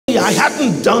I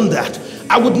hadn't done that,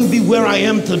 I wouldn't be where I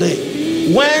am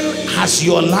today. When has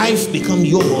your life become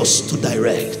yours to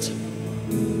direct?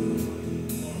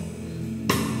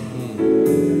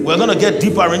 We're going to get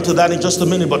deeper into that in just a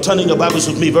minute, but turning your Bibles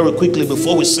with me very quickly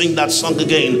before we sing that song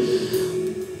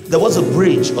again. There was a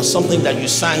bridge or something that you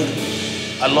sang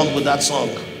along with that song.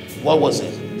 What was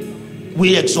it?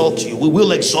 We exalt you. We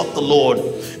will exalt the Lord,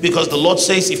 because the Lord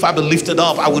says, if I be lifted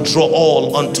up, I will draw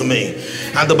all unto me.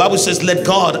 And the Bible says, let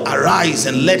God arise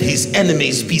and let his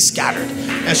enemies be scattered.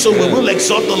 And so we will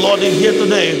exalt the Lord in here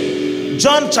today.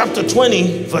 John chapter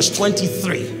 20 verse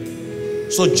 23.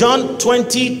 So John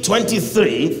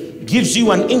 20:23 gives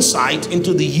you an insight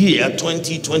into the year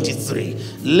 2023.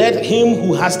 Let him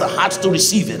who has the heart to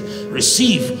receive it,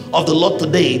 receive of the Lord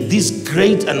today this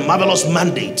great and marvelous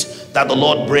mandate that the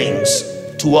Lord brings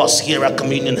to us here at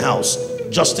Communion House.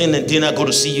 Justin and Dina, good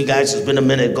to see you guys. It's been a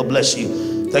minute. God bless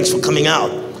you. Thanks for coming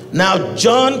out. Now,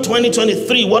 John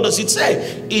 20:23, what does it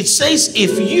say? It says,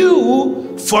 if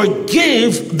you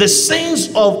forgive the sins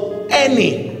of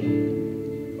any.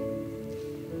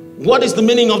 What is the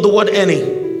meaning of the word any?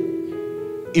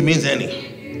 It means any.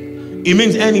 It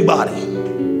means anybody.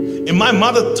 In my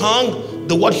mother tongue,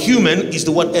 the word human is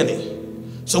the word any.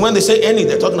 So when they say any,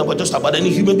 they're talking about just about any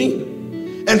human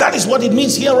being. And that is what it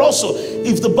means here also.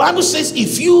 If the Bible says,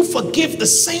 if you forgive the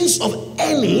sins of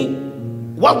any,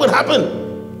 what would happen?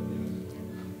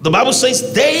 The Bible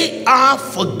says they are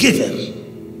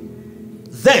forgiven.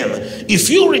 Them. If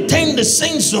you retain the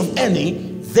sins of any,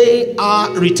 they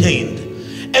are retained.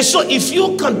 And so if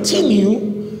you continue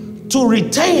to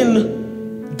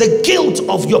retain the guilt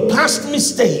of your past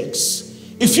mistakes,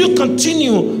 if you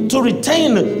continue to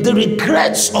retain the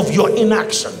regrets of your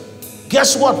inaction,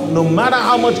 guess what? No matter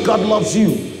how much God loves you,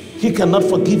 he cannot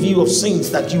forgive you of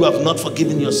sins that you have not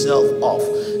forgiven yourself of.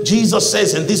 Jesus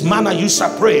says, in this manner you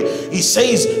shall pray. He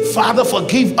says, Father,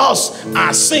 forgive us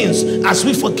our sins as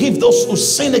we forgive those who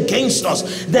sin against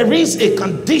us. There is a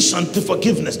condition to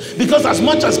forgiveness, because as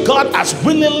much as God has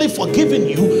willingly forgiven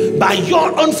you, by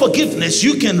your unforgiveness,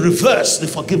 you can reverse the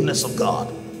forgiveness of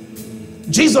God.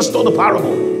 Jesus told a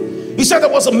parable. He said there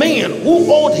was a man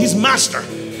who owed his master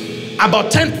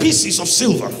about 10 pieces of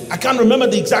silver. I can't remember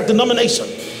the exact denomination.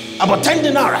 About 10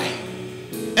 denarii.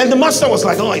 And the master was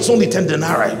like, oh, it's only 10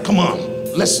 denarii. Come on,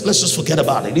 let's just forget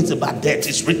about it. It's about debt.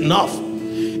 It's written off.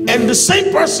 And the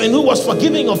same person who was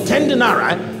forgiving of 10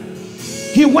 denarii,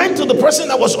 he went to the person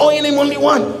that was owing him only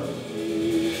one.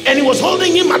 And he was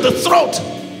holding him at the throat,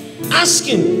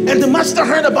 asking. And the master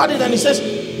heard about it and he says,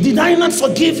 did I not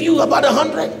forgive you about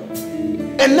 100?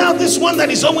 And now this one that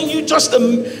is owing you just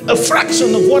a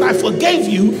fraction of what I forgave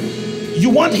you, you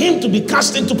want him to be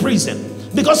cast into prison.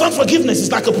 Because unforgiveness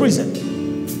is like a prison.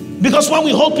 Because when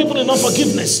we hold people in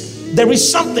unforgiveness, there is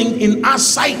something in our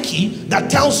psyche that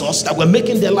tells us that we're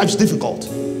making their lives difficult.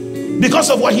 Because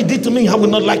of what he did to me, I will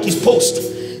not like his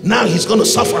post. Now he's going to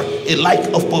suffer a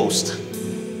lack of post.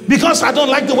 Because I don't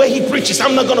like the way he preaches,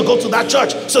 I'm not going to go to that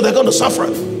church. So they're going to suffer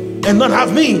and not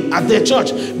have me at their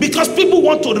church. Because people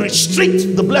want to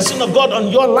restrict the blessing of God on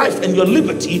your life and your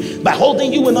liberty by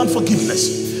holding you in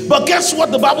unforgiveness. But guess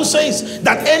what the Bible says?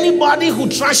 That anybody who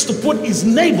tries to put his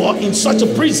neighbor in such a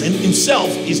prison himself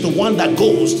is the one that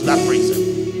goes to that prison.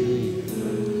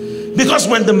 Because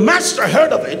when the master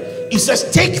heard of it, he says,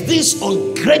 take this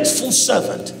ungrateful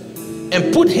servant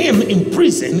and put him in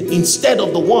prison instead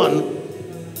of the one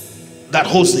that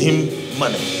owes him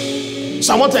money.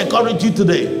 So I want to encourage you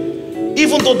today,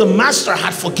 even though the master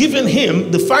had forgiven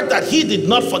him, the fact that he did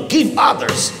not forgive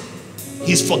others,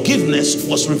 his forgiveness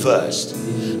was reversed.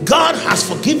 God has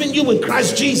forgiven you in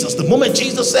Christ Jesus. The moment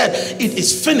Jesus said it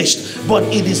is finished, but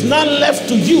it is not left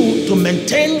to you to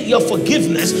maintain your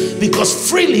forgiveness, because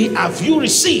freely have you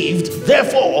received,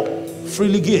 therefore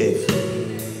freely give.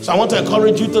 So I want to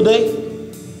encourage you today,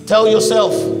 tell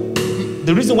yourself,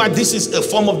 the reason why this is a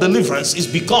form of deliverance is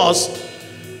because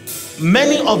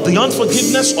many of the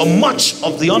unforgiveness, or much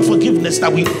of the unforgiveness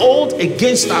that we hold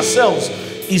against ourselves,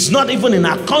 is not even in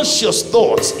our conscious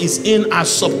thoughts, it's in our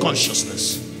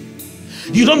subconsciousness.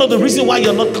 You don't know the reason why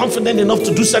you're not confident enough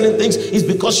to do certain things is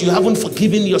because you haven't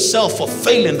forgiven yourself for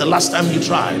failing the last time you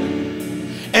tried.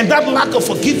 And that lack of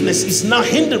forgiveness is now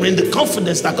hindering the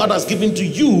confidence that God has given to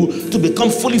you to become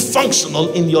fully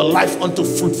functional in your life unto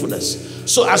fruitfulness.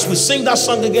 So as we sing that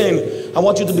song again, I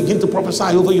want you to begin to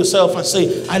prophesy over yourself and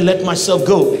say, I let myself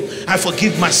go. I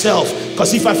forgive myself,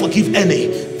 because if I forgive any,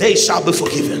 they shall be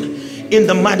forgiven. In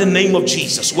the mighty name of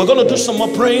Jesus. We're going to do some more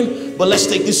praying, but let's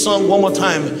take this song one more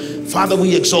time. Father,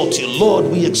 we exalt you. Lord,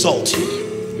 we exalt you.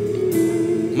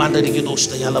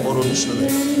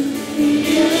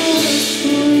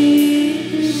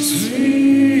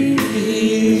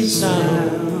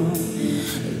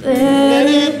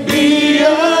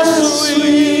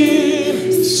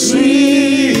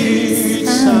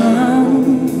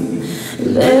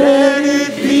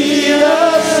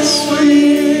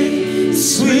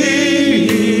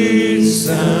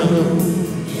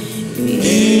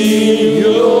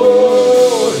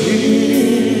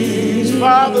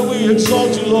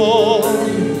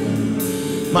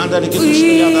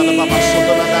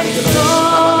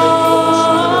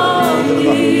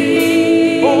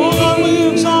 Oh Lord, we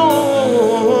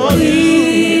exalt you.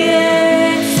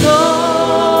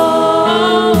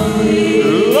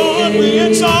 Lord, we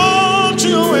exalt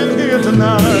you in here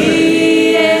tonight.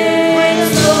 We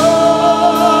exalt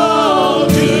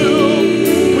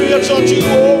you. We exalt you,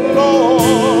 oh Lord.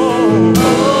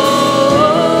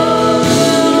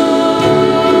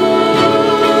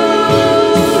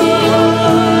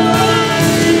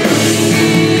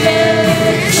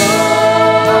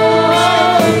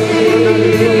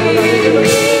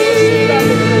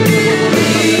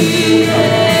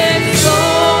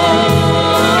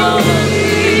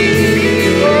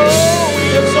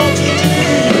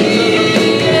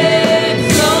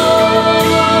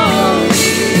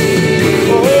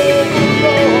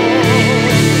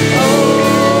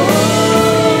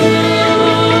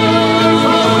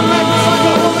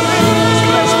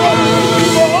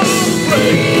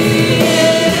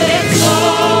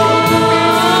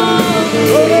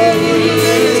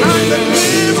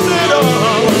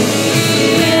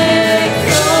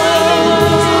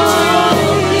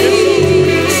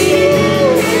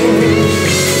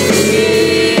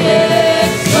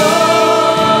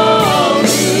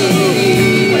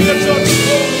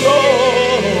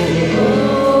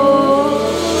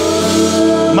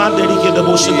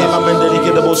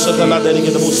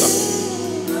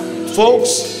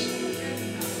 Folks,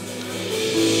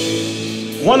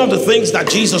 one of the things that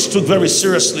Jesus took very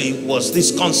seriously was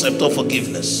this concept of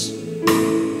forgiveness.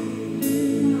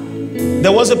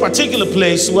 There was a particular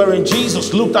place wherein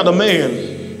Jesus looked at a man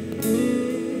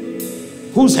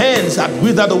whose hands had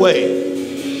withered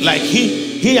away, like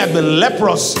he had been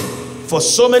leprous for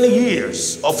so many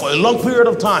years or for a long period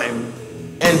of time,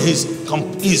 and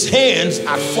his hands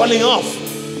are falling off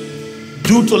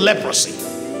due to leprosy.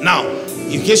 Now,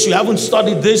 in case you haven't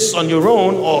studied this on your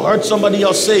own or heard somebody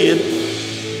else say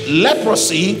it,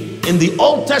 leprosy in the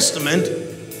Old Testament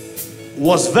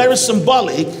was very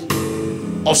symbolic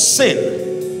of sin.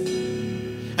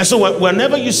 And so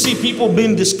whenever you see people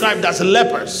being described as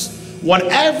lepers,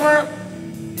 whatever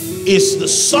is the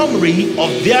summary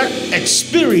of their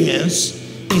experience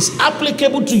is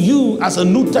applicable to you as a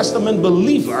New Testament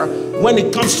believer when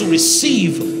it comes to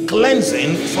receive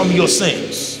cleansing from your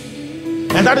sins.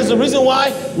 And that is the reason why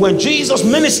when Jesus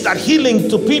ministered healing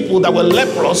to people that were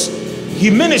leprous, he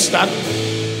ministered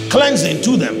cleansing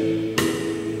to them.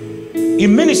 He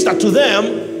ministered to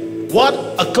them what?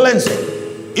 A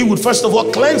cleansing. He would first of all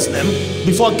cleanse them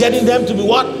before getting them to be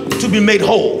what? To be made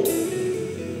whole.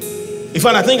 In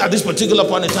fact, I think at this particular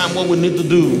point in time, what we need to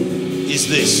do is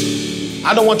this.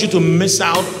 I don't want you to miss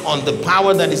out on the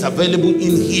power that is available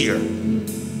in here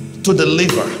to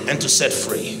deliver and to set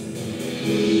free.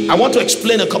 I want to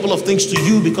explain a couple of things to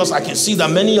you because I can see that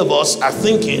many of us are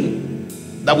thinking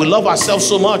that we love ourselves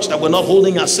so much that we're not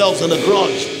holding ourselves in a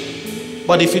grudge.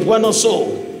 But if it were not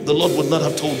so, the Lord would not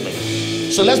have told me.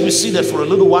 So let's be seated for a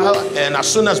little while, and as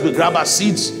soon as we grab our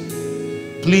seats,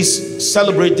 please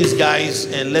celebrate these guys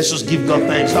and let's just give God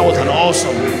thanks. That was an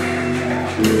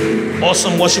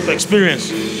awesome worship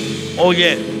experience. Oh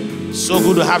yeah, so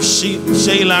good to have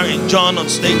Shayla and John on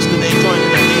stage today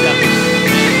joining Anita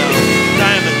and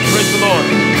Diamond. Praise the Lord.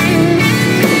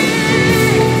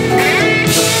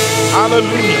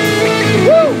 Hallelujah.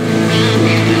 Woo!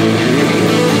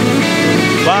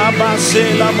 Baba se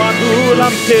la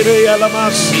manulam tere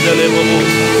alamasi de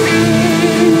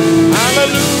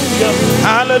Hallelujah.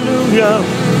 Hallelujah.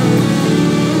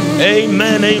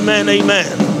 Amen. Amen.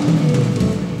 Amen.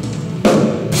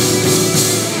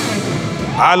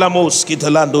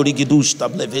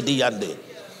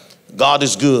 God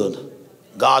is good.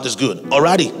 God is good.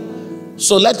 Alrighty.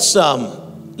 So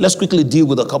let's quickly deal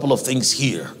with a couple of things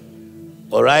here.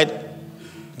 All right?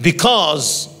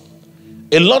 Because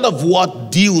a lot of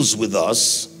what deals with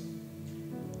us,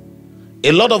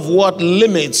 a lot of what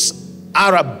limits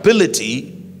our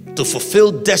ability to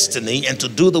fulfill destiny and to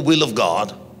do the will of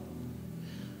God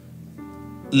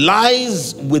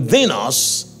lies within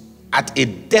us at a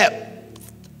depth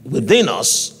within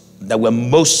us that we're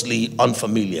mostly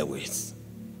unfamiliar with.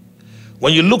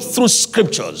 When you look through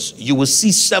scriptures, you will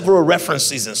see several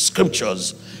references in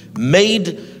scriptures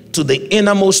made to the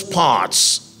innermost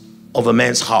parts of a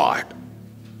man's heart.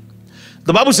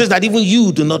 The Bible says that even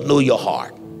you do not know your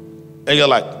heart. And you're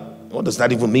like, what does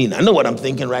that even mean? I know what I'm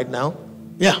thinking right now.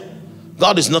 Yeah.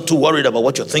 God is not too worried about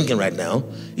what you're thinking right now.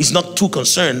 He's not too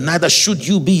concerned. Neither should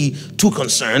you be too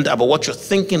concerned about what you're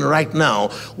thinking right now.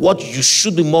 What you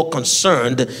should be more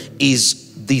concerned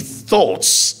is the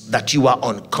thoughts that you are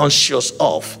unconscious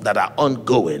of that are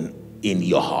ongoing in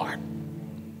your heart.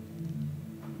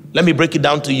 Let me break it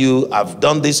down to you. I've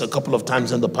done this a couple of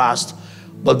times in the past,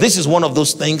 but this is one of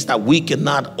those things that we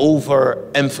cannot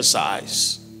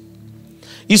overemphasize.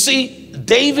 You see,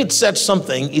 David said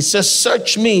something. He says,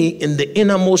 search me in the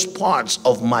innermost parts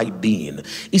of my being.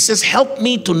 He says, help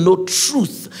me to know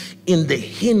truth in the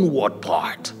inward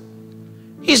part.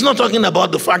 He's not talking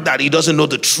about the fact that he doesn't know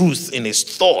the truth in his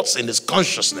thoughts, in his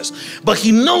consciousness, but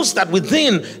he knows that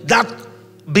within that,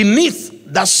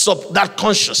 beneath that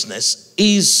consciousness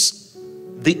is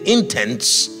the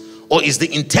intents, or is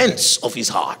the intents of his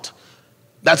heart.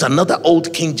 That's another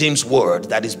old King James word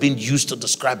that is being used to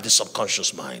describe the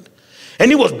subconscious mind. And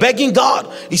he was begging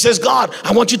God. He says, God,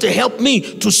 I want you to help me,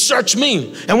 to search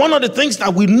me. And one of the things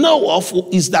that we know of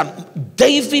is that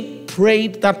David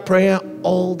prayed that prayer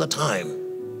all the time,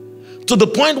 to the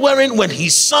point wherein when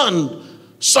his son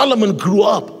Solomon grew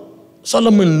up,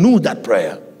 Solomon knew that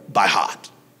prayer by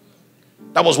heart.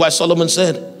 That was why Solomon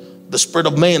said, the spirit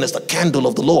of man is the candle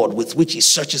of the Lord with which he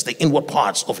searches the inward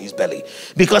parts of his belly.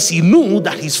 Because he knew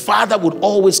that his father would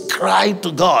always cry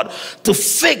to God to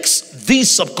fix the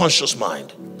subconscious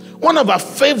mind. One of our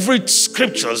favorite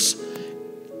scriptures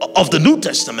of the New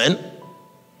Testament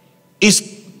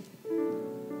is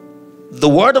the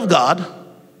word of God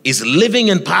is living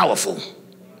and powerful.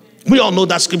 We all know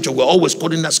that scripture. We're always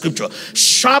quoting that scripture.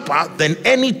 Sharper than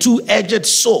any two-edged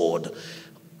sword,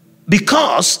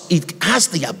 because it has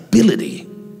the ability.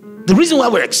 The reason why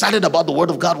we're excited about the word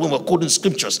of God when we're quoting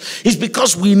scriptures is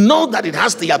because we know that it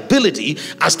has the ability,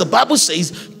 as the Bible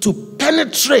says, to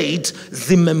penetrate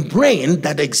the membrane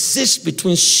that exists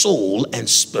between soul and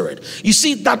spirit. You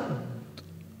see that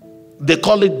they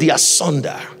call it the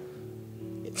asunder.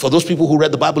 For those people who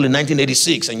read the Bible in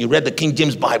 1986 and you read the King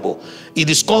James Bible, it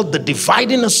is called the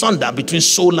dividing asunder between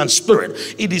soul and spirit.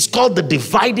 It is called the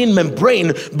dividing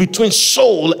membrane between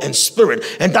soul and spirit.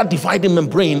 And that dividing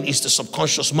membrane is the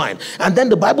subconscious mind. And then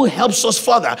the Bible helps us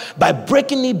further by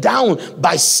breaking it down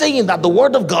by saying that the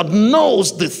word of God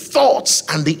knows the thoughts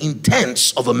and the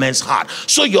intents of a man's heart.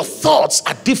 So your thoughts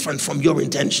are different from your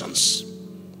intentions.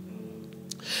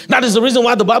 That is the reason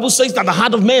why the Bible says that the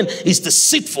heart of man is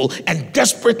deceitful and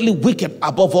desperately wicked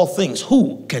above all things.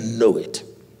 Who can know it?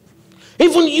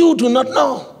 Even you do not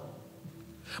know.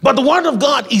 But the word of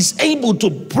God is able to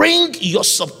bring your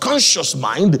subconscious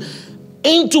mind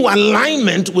into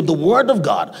alignment with the word of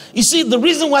God. You see, the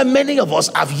reason why many of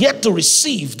us have yet to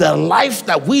receive the life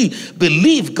that we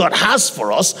believe God has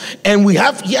for us, and we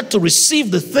have yet to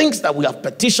receive the things that we have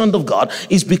petitioned of God,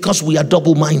 is because we are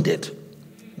double-minded.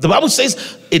 The Bible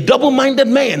says a double-minded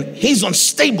man, he's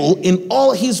unstable in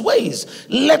all his ways.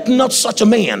 Let not such a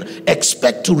man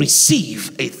expect to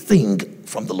receive a thing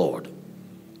from the Lord.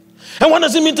 And what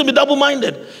does it mean to be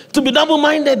double-minded? To be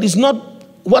double-minded is not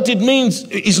what it means,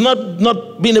 is not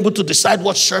being able to decide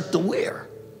what shirt to wear.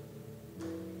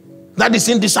 That is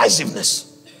indecisiveness.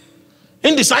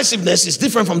 Indecisiveness is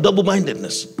different from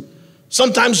double-mindedness.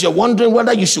 Sometimes you're wondering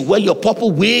whether you should wear your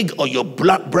purple wig or your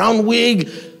brown wig.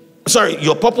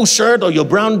 Your purple shirt or your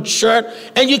brown shirt,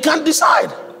 and you can't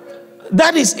decide.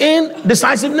 That is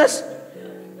indecisiveness.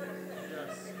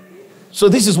 So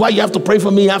this is why you have to pray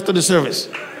for me after the service.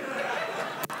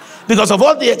 Because of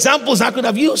all the examples I could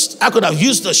have used. I could have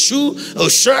used a shoe,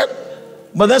 a shirt,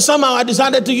 but then somehow I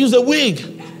decided to use a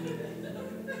wig.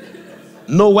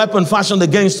 No weapon fashioned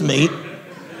against me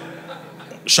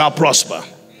shall prosper.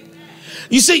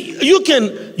 You see, you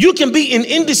can be in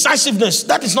indecisiveness.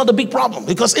 That is not a big problem,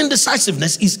 because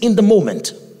indecisiveness is in the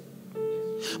moment.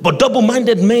 But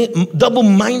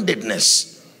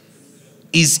double-mindedness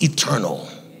is eternal.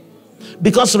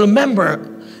 Because remember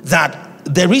that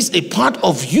there is a part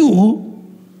of you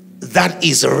that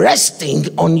is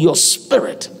resting on your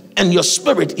spirit. And your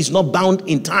spirit is not bound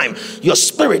in time. Your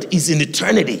spirit is in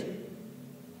eternity.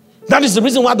 That is the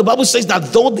reason why the Bible says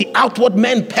that though the outward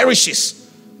man perishes,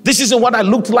 this isn't what I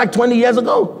looked like 20 years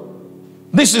ago.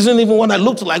 This isn't even what I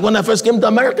looked like when I first came to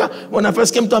America. When I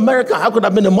first came to America, how could I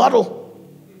have been a model?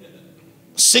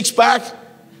 Six-pack,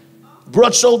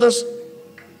 broad shoulders.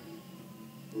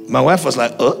 My wife was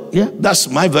like, yeah, that's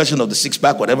my version of the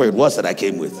six-pack, whatever it was that I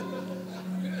came with.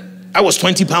 I was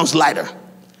 20 pounds lighter.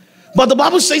 But the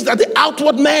Bible says that the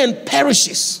outward man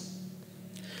perishes,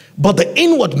 but the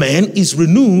inward man is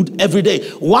renewed every day.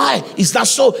 Why is that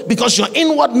so? Because your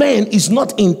inward man is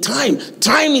not in time.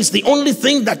 Time is the only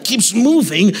thing that keeps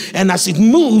moving, and as it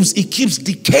moves, it keeps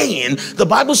decaying. The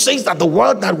Bible says that the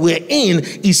world that we're in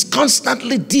is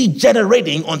constantly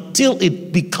degenerating until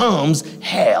it becomes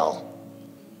hell.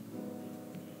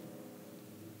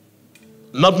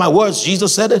 Not my words,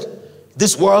 Jesus said it.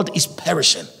 This world is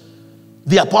perishing.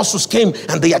 The apostles came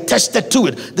and they attested to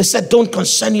it. They said, don't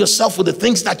concern yourself with the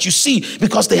things that you see,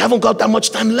 because they haven't got that much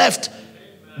time left.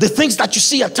 The things that you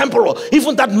see are temporal.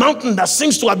 Even that mountain that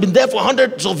seems to have been there for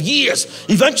hundreds of years,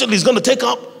 eventually is going to take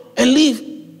up and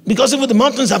leave, because even the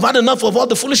mountains have had enough of all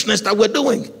the foolishness that we're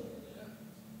doing.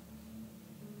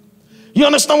 You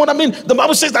understand what I mean? The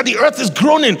Bible says that the earth is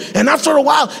groaning, and after a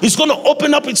while it's going to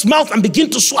open up its mouth and begin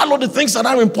to swallow the things that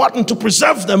are important to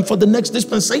preserve them for the next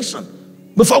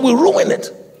dispensation before we ruin it.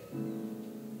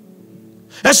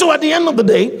 And so at the end of the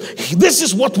day, this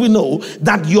is what we know,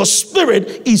 that your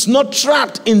spirit is not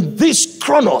trapped in this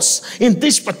chronos, in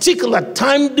this particular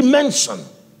time dimension.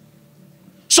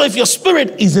 So if your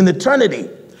spirit is in eternity,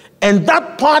 and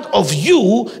that part of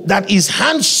you that is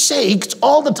handshaked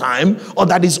all the time, or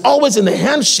that is always in a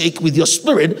handshake with your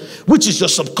spirit, which is your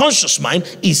subconscious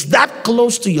mind, is that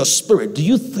close to your spirit, do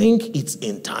you think it's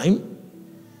in time?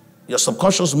 Your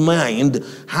subconscious mind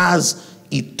has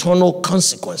eternal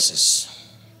consequences.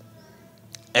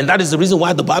 And that is the reason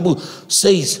why the Bible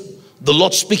says, the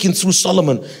Lord speaking through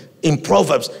Solomon in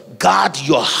Proverbs, guard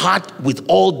your heart with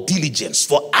all diligence,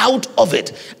 for out of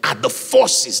it are the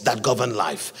forces that govern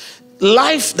life.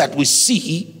 Life that we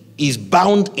see is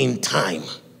bound in time.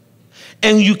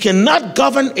 And you cannot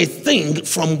govern a thing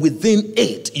from within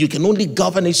it. You can only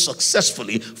govern it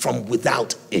successfully from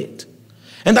without it.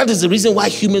 And that is the reason why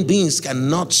human beings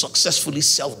cannot successfully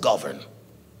self-govern.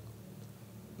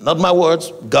 Not my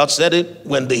words. God said it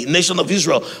when the nation of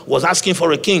Israel was asking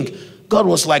for a king. God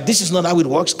was like, this is not how it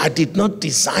works. I did not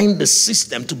design the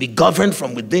system to be governed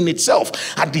from within itself.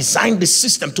 I designed the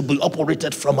system to be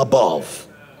operated from above.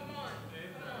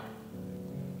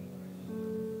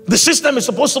 The system is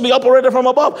supposed to be operated from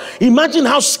above. Imagine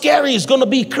how scary it's going to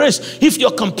be, Chris, if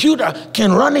your computer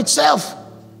can run itself.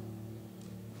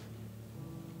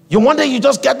 You wonder, you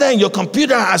just get there and your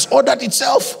computer has ordered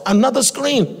itself another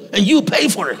screen and you pay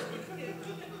for it.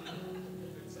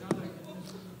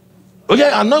 Okay,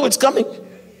 I know it's coming.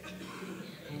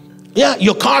 Yeah,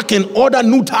 your car can order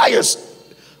new tires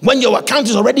when your account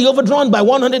is already overdrawn by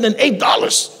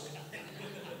 $108.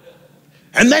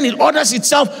 And then it orders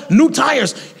itself new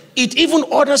tires. It even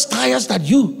orders tires that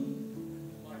you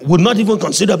would not even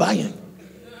consider buying.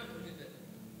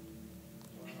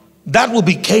 That will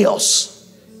be chaos.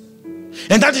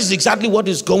 And that is exactly what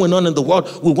is going on in the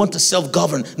world. We want to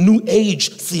self-govern. New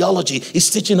age theology is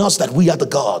teaching us that we are the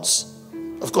gods.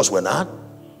 Of course we're not.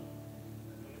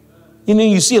 You know,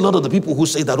 you see a lot of the people who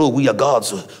say that, oh, we are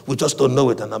gods, we just don't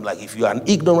know it. And I'm like, if you are an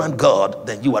ignorant God,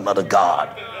 then you are not a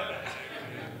God.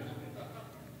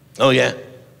 Oh yeah,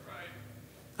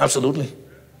 absolutely.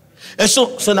 And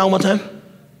so now one more time.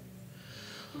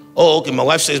 Oh, okay, my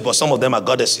wife says, but some of them are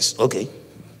goddesses. Okay.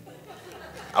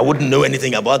 I wouldn't know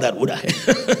anything about that, would I?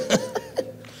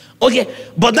 Okay,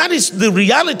 but that is the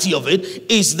reality of it,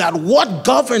 is that what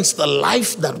governs the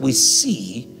life that we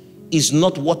see is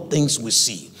not what things we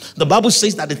see. The Bible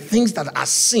says that the things that are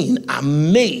seen are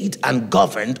made and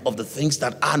governed of the things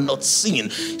that are not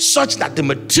seen, such that the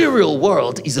material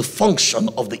world is a function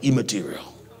of the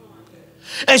immaterial.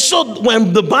 And so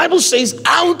when the Bible says,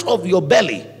 out of your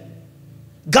belly,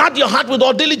 guard your heart with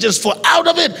all diligence, for out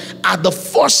of it are the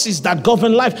forces that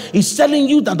govern life. It's telling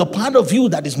you that the part of you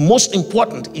that is most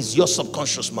important is your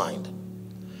subconscious mind.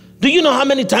 Do you know how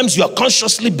many times you are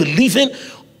consciously believing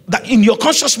that in your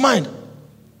conscious mind,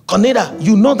 Corneda,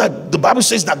 you know that the Bible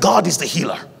says that God is the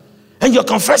healer, and you're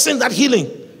confessing that healing,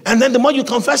 and then the more you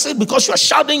confess it, because you are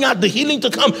shouting out the healing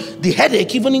to come, the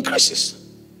headache even increases.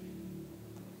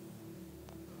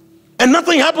 And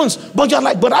nothing happens, but you're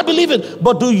like, but I believe it.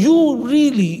 But do you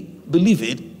really believe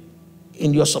it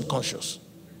in your subconscious?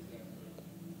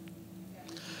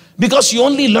 Because you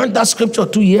only learned that scripture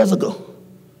 2 years ago.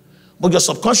 But your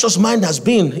subconscious mind has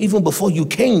been even before you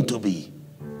came to be.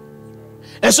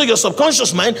 And so your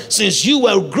subconscious mind, since you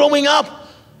were growing up,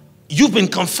 you've been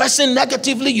confessing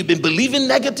negatively, you've been believing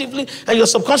negatively, and your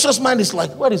subconscious mind is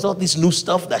like, what is all this new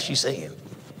stuff that she's saying?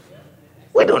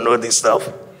 We don't know this stuff.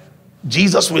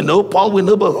 Jesus we know, Paul we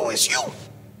know, but who is you?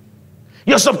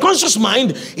 Your subconscious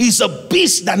mind is a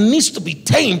beast that needs to be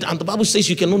tamed, and the Bible says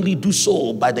you can only do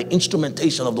so by the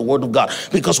instrumentation of the word of God,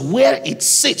 because where it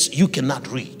sits, you cannot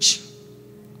reach.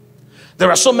 There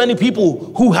are so many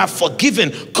people who have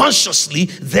forgiven consciously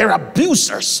their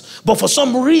abusers, but for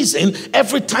some reason,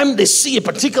 every time they see a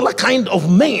particular kind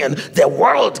of man, their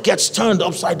world gets turned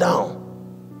upside down.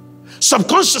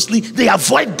 Subconsciously, they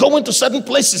avoid going to certain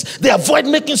places. They avoid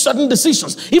making certain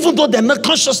decisions, even though they're not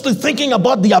consciously thinking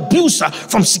about the abuser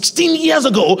from 16 years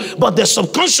ago, but their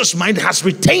subconscious mind has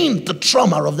retained the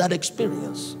trauma of that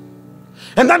experience.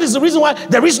 And that is the reason why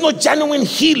there is no genuine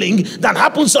healing that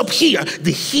happens up here.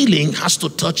 The healing has to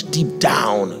touch deep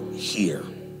down here.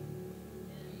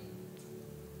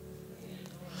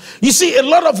 You see, a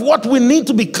lot of what we need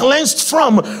to be cleansed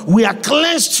from, we are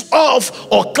cleansed of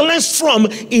or cleansed from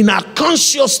in our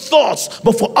conscious thoughts.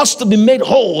 But for us to be made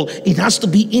whole, it has to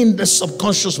be in the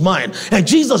subconscious mind. And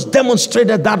Jesus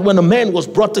demonstrated that when a man was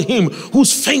brought to him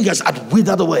whose fingers had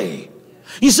withered away.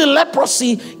 You see,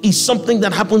 leprosy is something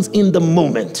that happens in the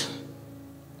moment.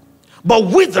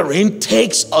 But withering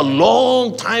takes a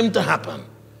long time to happen.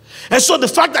 And so the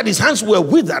fact that his hands were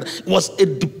withered was a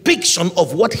depiction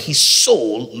of what his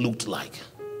soul looked like.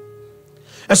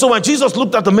 And so when Jesus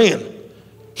looked at the man,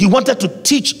 he wanted to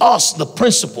teach us the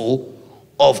principle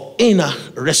of inner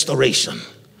restoration.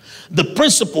 The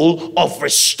principle of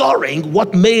restoring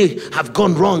what may have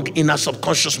gone wrong in our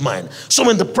subconscious mind. So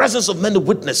in the presence of many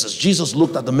witnesses, Jesus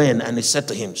looked at the man and he said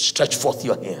to him, stretch forth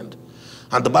your hand.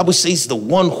 And the Bible says the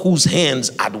one whose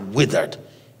hands had withered,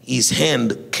 his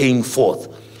hand came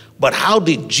forth. But how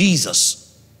did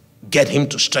Jesus get him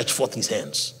to stretch forth his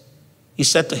hands? He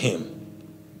said to him,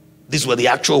 these were the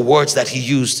actual words that he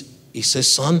used. He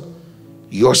says, son,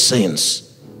 your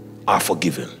sins are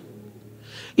forgiven.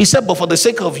 He said, but for the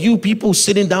sake of you people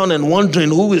sitting down and wondering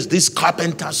who is this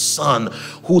carpenter's son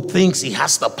who thinks he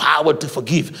has the power to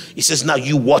forgive. He says, now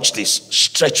you watch this,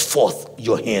 stretch forth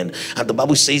your hand. And the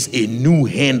Bible says a new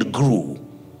hand grew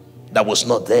that was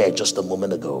not there just a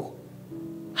moment ago.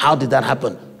 How did that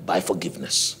happen? By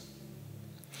forgiveness.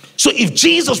 So if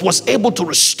Jesus was able to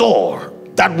restore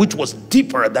that which was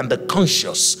deeper than the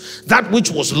conscious, that which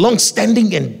was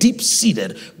long-standing and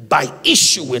deep-seated by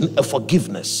issuing a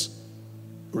forgiveness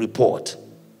report,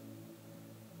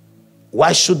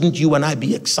 why shouldn't you and I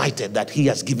be excited that he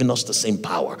has given us the same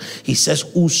power? He says,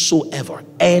 whosoever,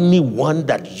 anyone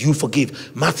that you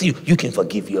forgive. Matthew, you can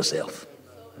forgive yourself.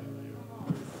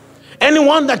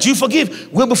 Anyone that you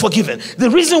forgive will be forgiven.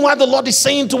 The reason why the Lord is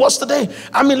saying to us today,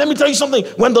 I mean, let me tell you something.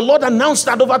 When the Lord announced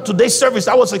that over today's service,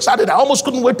 I was excited. I almost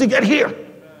couldn't wait to get here.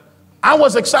 I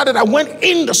was excited. I went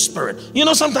in the spirit. You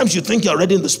know, sometimes you think you're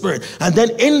already in the spirit, and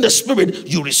then in the spirit,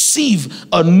 you receive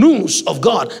a news of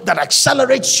God that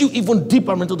accelerates you even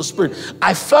deeper into the spirit.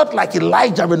 I felt like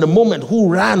Elijah in the moment who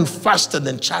ran faster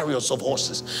than chariots of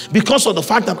horses because of the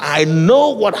fact that I know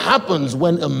what happens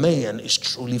when a man is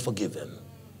truly forgiven.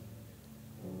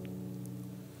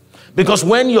 Because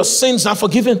when your sins are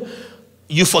forgiven,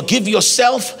 you forgive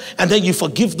yourself and then you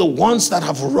forgive the ones that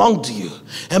have wronged you.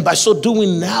 And by so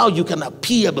doing now, you can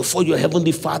appear before your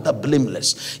heavenly Father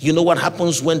blameless. You know what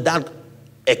happens when that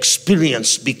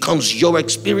experience becomes your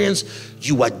experience?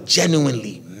 You are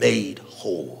genuinely made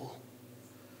whole.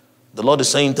 The Lord is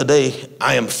saying today,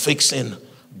 I am fixing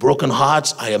broken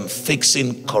hearts. I am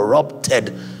fixing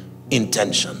corrupted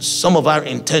intentions. Some of our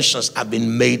intentions have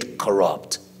been made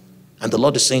corrupt. And the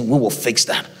Lord is saying we will fix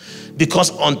that.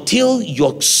 Because until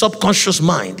your subconscious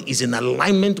mind is in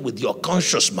alignment with your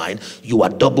conscious mind, you are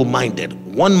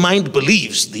double-minded. One mind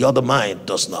believes, the other mind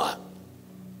does not.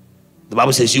 The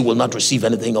Bible says you will not receive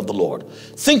anything of the Lord.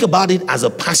 Think about it as a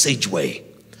passageway.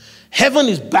 Heaven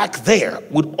is back there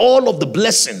with all of the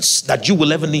blessings that you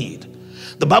will ever need.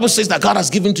 The Bible says that God has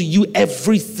given to you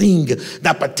everything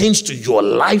that pertains to your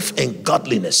life and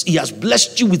godliness. He has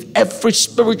blessed you with every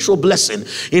spiritual blessing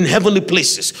in heavenly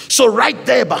places. So right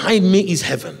there behind me is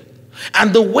heaven.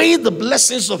 And the way the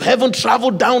blessings of heaven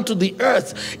travel down to the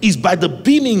earth is by the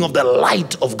beaming of the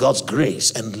light of God's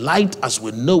grace. And light, as we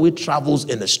know it, travels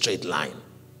in a straight line.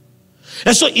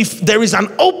 And so if there is an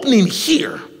opening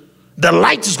here, the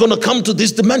light is going to come to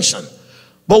this dimension.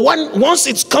 But once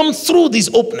it's come through this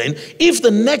opening, if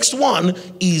the next one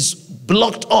is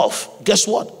blocked off, guess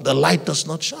what? The light does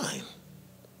not shine.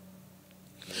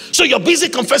 So you're busy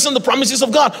confessing the promises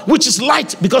of God, which is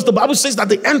light, because the Bible says that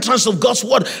the entrance of God's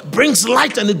word brings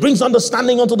light and it brings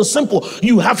understanding unto the simple.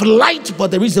 You have light,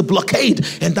 but there is a blockade,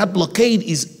 and that blockade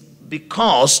is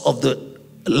because of the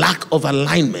lack of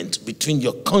alignment between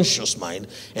your conscious mind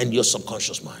and your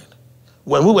subconscious mind.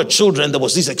 When we were children, there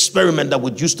was this experiment that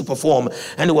we used to perform,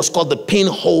 and it was called the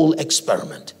pinhole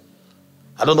experiment.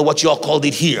 I don't know what you all called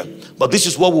it here, but this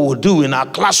is what we would do in our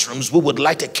classrooms. We would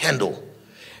light a candle,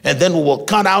 and then we will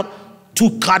cut out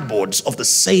two cardboards of the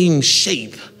same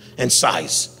shape and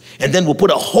size. And then we'll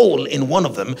put a hole in one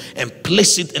of them and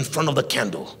place it in front of the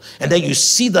candle. And then you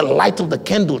see the light of the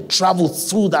candle travel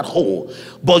through that hole,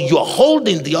 but you're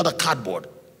holding the other cardboard.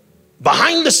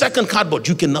 Behind the second cardboard,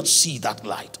 you cannot see that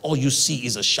light. All you see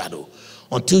is a shadow.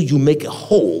 until you make a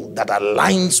whole that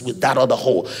aligns with that other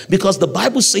whole. Because the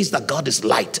Bible says that God is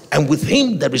light, and with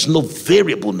him there is no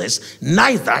variableness,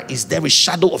 neither is there a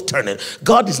shadow of turning.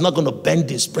 God is not going to bend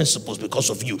his principles because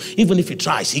of you. Even if he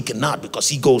tries, he cannot, because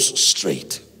he goes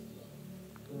straight.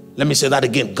 Let me say that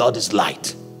again. God is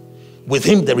light. With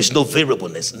him there is no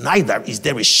variableness, neither is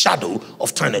there a shadow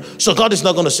of turning. So God is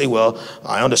not going to say, well,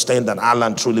 I understand that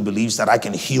Alan truly believes that I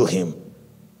can heal him,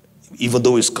 even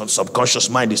though his subconscious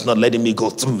mind is not letting me go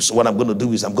through. So what I'm going to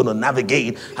do is I'm going to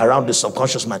navigate around the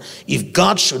subconscious mind. If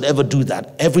God should ever do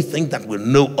that, everything that we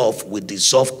know of will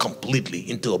dissolve completely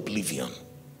into oblivion.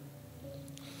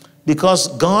 Because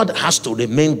God has to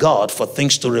remain God for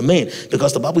things to remain.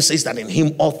 Because the Bible says that in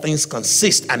him all things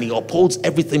consist, and he upholds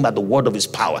everything by the word of his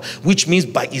power, which means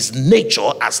by his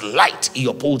nature as light, he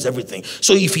upholds everything.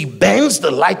 So if he bends the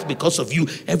light because of you,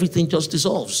 everything just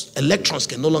dissolves. Electrons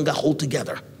can no longer hold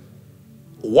together.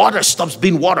 Water stops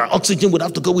being water. Oxygen would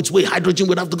have to go its way. Hydrogen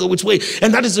would have to go its way.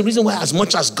 And that is the reason why, as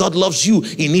much as God loves you,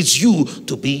 he needs you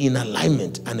to be in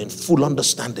alignment and in full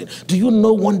understanding. Do you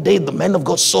know one day the man of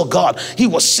God saw God? He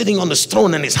was sitting on his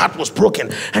throne and his heart was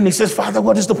broken. And he says, Father,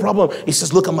 what is the problem? He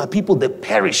says, look at my people. They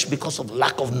perish because of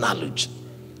lack of knowledge.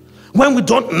 When we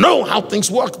don't know how things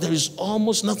work, there is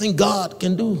almost nothing God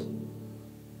can do.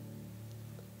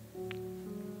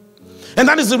 And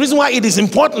that is the reason why it is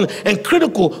important and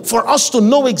critical for us to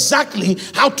know exactly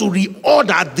how to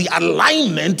reorder the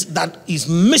alignment that is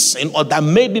missing or that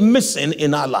may be missing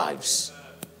in our lives.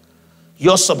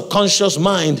 Your subconscious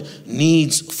mind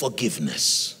needs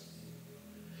forgiveness.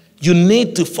 You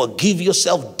need to forgive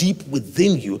yourself deep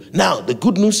within you. Now, the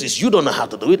good news is you don't know how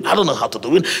to do it. I don't know how to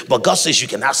do it. But God says you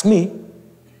can ask me.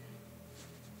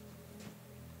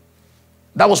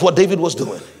 That was what David was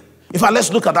doing. In fact, let's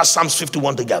look at that Psalms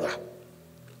 51 together.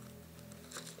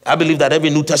 I believe that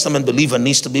every New Testament believer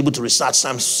needs to be able to recite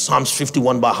Psalms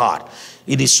 51 by heart.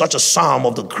 It is such a psalm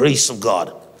of the grace of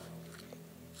God.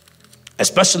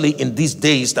 Especially in these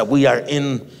days that we are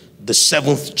in the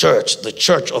seventh church, the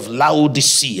church of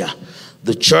Laodicea,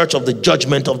 the church of the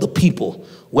judgment of the people,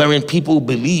 wherein people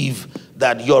believe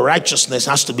that your righteousness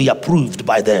has to be approved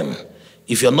by them.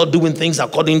 If you're not doing things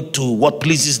according to what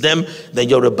pleases them, then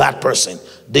you're a bad person.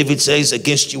 David says,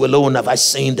 against you alone have I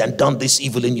sinned and done this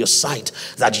evil in your sight,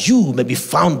 that you may be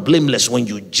found blameless when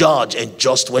you judge and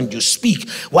just when you speak.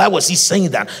 Why was he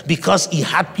saying that? Because he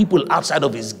had people outside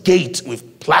of his gate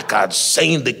with placards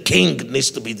saying the king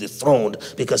needs to be dethroned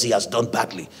because he has done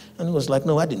badly. And he was like,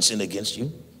 no, I didn't sin against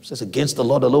you. It says, against the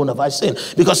Lord alone have I sinned.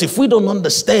 Because if we don't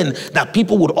understand that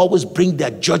people would always bring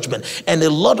their judgment, and a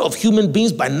lot of human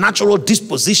beings by natural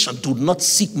disposition do not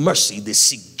seek mercy, they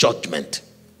seek judgment.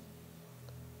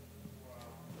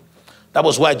 That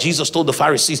was why Jesus told the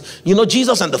Pharisees, you know,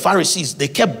 Jesus and the Pharisees, they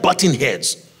kept butting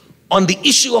heads on the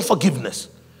issue of forgiveness.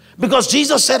 Because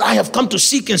Jesus said, I have come to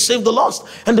seek and save the lost.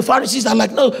 And the Pharisees are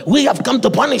like, no, we have come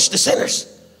to punish the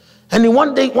sinners. And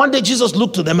one day Jesus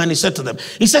looked to them and he said to them,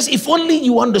 he says, if only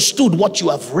you understood what you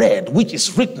have read, which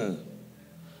is written,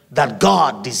 that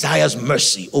God desires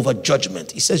mercy over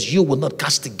judgment. He says, you will not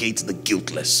castigate the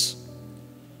guiltless.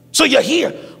 So you're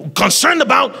here concerned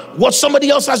about what somebody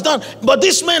else has done. But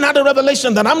this man had a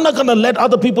revelation that I'm not going to let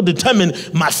other people determine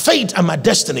my fate and my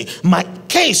destiny. My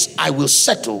case I will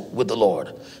settle with the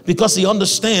Lord. Because he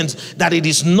understands that it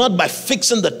is not by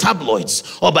fixing the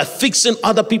tabloids or by fixing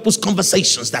other people's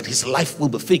conversations that his life will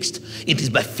be fixed. It is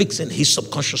by fixing his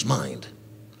subconscious mind.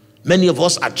 Many of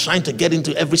us are trying to get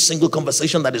into every single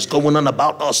conversation that is going on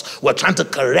about us. We're trying to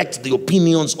correct the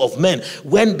opinions of men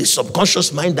when the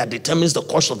subconscious mind that determines the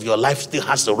course of your life still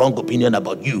has the wrong opinion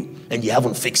about you and you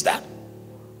haven't fixed that.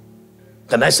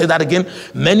 Can I say that again?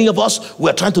 Many of us,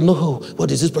 we're trying to know, oh,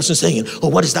 what is this person saying? Oh,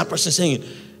 what is that person saying?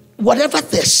 Whatever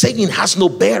they're saying has no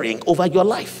bearing over your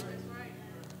life.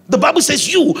 The Bible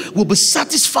says you will be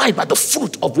satisfied by the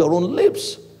fruit of your own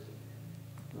lips.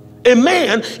 A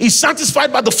man is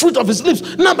satisfied by the fruit of his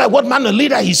lips, not by what man or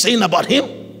leader he's saying about him.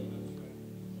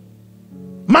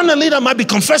 Man or leader might be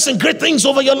confessing great things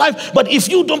over your life, but if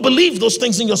you don't believe those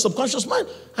things in your subconscious mind,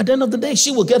 at the end of the day,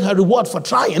 she will get her reward for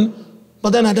trying.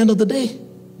 But then at the end of the day,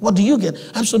 what do you get?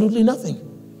 Absolutely nothing.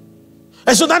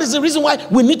 And so that is the reason why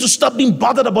we need to stop being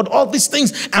bothered about all these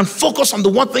things and focus on the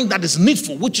one thing that is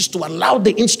needful, which is to allow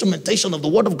the instrumentation of the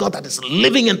word of God that is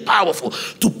living and powerful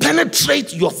to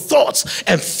penetrate your thoughts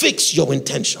and fix your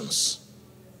intentions.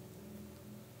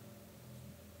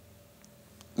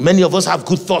 Many of us have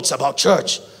good thoughts about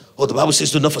church. Oh, the Bible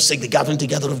says, do not forsake the gathering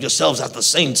together of yourselves as the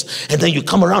saints. And then you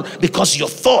come around because your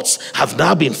thoughts have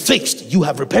now been fixed. You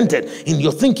have repented in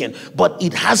your thinking, but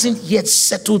it hasn't yet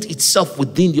settled itself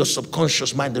within your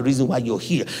subconscious mind, the reason why you're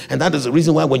here. And that is the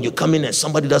reason why when you come in and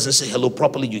somebody doesn't say hello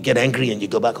properly, you get angry and you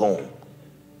go back home.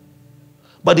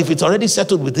 But if it's already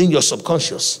settled within your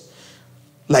subconscious,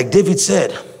 like David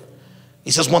said, he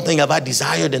says, one thing have I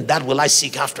desired, and that will I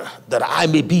seek after, that I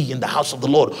may be in the house of the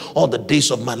Lord all the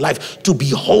days of my life, to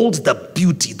behold the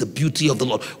beauty of the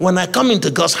Lord. When I come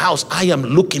into God's house, I am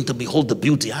looking to behold the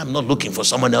beauty. I am not looking for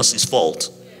someone else's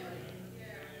fault.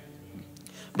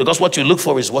 Because what you look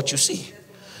for is what you see.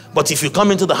 But if you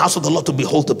come into the house of the Lord to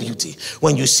behold the beauty,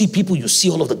 when you see people, you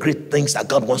see all of the great things that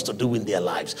God wants to do in their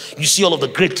lives. You see all of the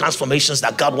great transformations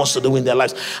that God wants to do in their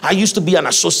lives. I used to be an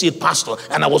associate pastor,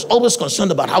 and I was always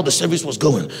concerned about how the service was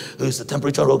going. Is the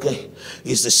temperature okay?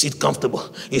 Is the seat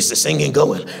comfortable? Is the singing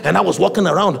going? And I was walking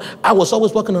around. I was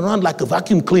always walking around like a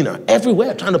vacuum cleaner,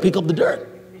 everywhere trying to pick up the dirt.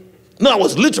 No, I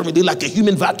was literally like a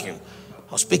human vacuum.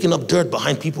 I was picking up dirt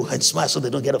behind people and smile so they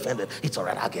don't get offended. It's all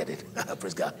right, I'll get it.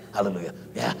 Praise God. Hallelujah.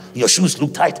 Yeah, your shoes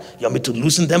look tight. You want me to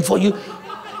loosen them for you?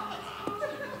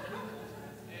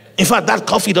 In fact, that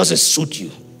coffee doesn't suit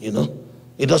you, you know.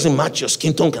 It doesn't match your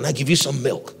skin tone. Can I give you some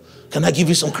milk? Can I give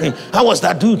you some cream? How was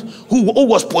that dude who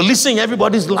was policing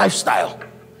everybody's lifestyle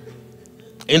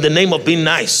in the name of being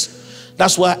nice?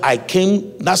 That's how I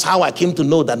came to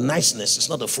know that niceness is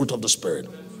not a fruit of the Spirit.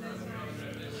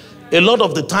 A lot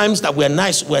of the times that we're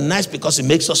nice because it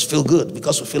makes us feel good,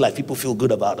 because we feel like people feel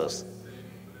good about us.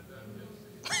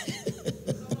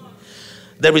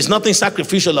 There is nothing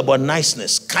sacrificial about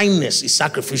niceness. Kindness is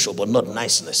sacrificial, but not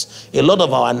niceness. A lot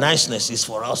of our niceness is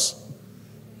for us.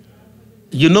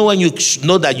 You know when you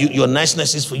know that your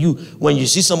niceness is for you, when you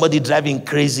see somebody driving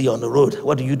crazy on the road,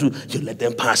 what do? You let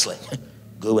them pass, like,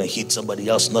 go and hit somebody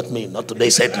else, not me, not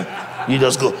today, Satan. You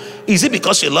just go. Is it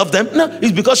because you love them? No,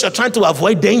 it's because you're trying to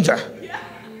avoid danger.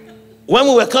 When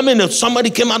we were coming, somebody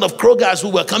came out of Kroger's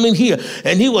who were coming here,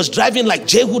 and he was driving like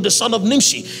Jehu, the son of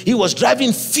Nimshi. He was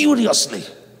driving furiously.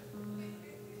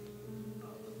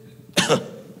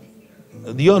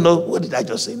 Do you all know? What did I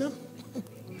just say now?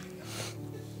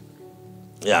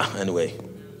 Yeah, anyway.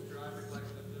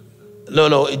 No,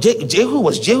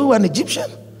 was Jehu an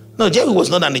Egyptian? No, Jehu was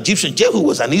not an Egyptian. Jehu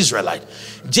was an Israelite.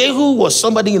 Jehu was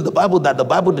somebody in the Bible that the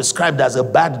Bible described as a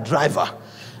bad driver.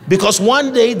 Because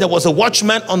one day there was a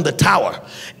watchman on the tower,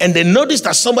 and they noticed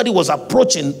that somebody was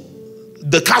approaching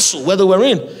the castle where they were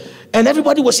in, and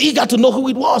everybody was eager to know who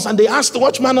it was. And they asked the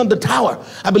watchman on the tower,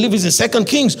 I believe it's in 2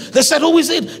 Kings. They said, who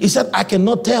is it? He said, I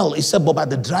cannot tell. He said, but by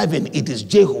the driving, it is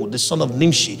Jehu, the son of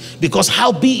Nimshi, because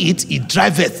howbeit he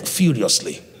driveth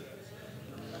furiously.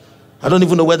 I don't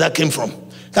even know where that came from.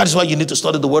 That is why you need to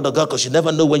study the word of God, because you never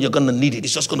know when you're going to need it.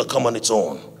 It's just going to come on its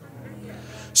own.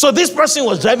 So this person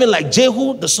was driving like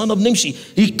Jehu, the son of Nimshi.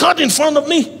 He cut in front of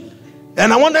me,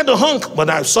 and I wanted to honk, but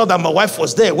I saw that my wife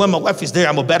was there. When my wife is there,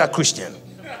 I'm a better Christian.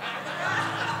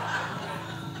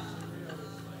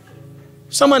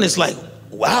 Someone is like,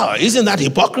 wow, isn't that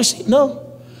hypocrisy?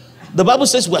 No. The Bible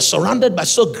says we're surrounded by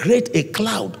so great a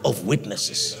cloud of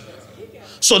witnesses.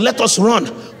 So let us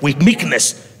run with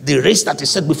meekness the race that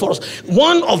is set before us.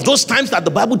 One of those times that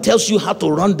the Bible tells you how to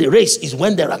run the race is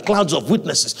when there are clouds of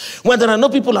witnesses. When there are no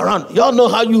people around. Y'all know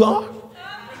how you are.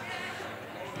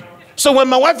 So when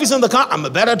my wife is in the car, I'm a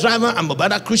better driver. I'm a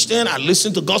better Christian. I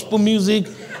listen to gospel music.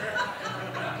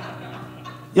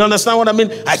 You understand what I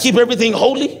mean? I keep everything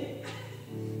holy.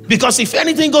 Because if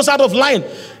anything goes out of line,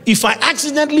 if I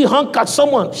accidentally honk at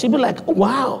someone, she'll be like, oh,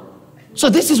 wow. So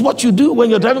this is what you do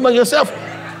when you're driving by yourself.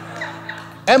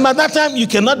 And by that time, you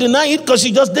cannot deny it because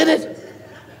she just did it.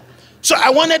 So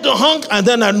I wanted to honk, and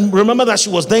then I remember that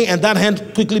she was there, and that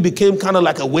hand quickly became kind of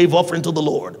like a wave offering to the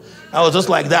Lord. I was just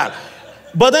like that.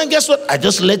 But then guess what? I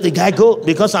just let the guy go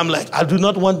because I'm like, I do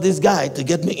not want this guy to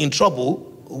get me in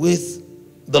trouble with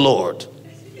the Lord.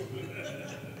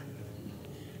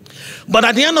 But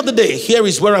at the end of the day, here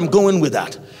is where I'm going with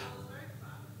that.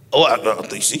 Oh,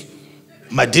 you see,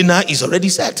 my dinner is already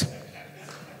set.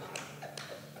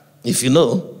 If you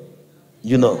know,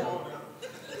 you know.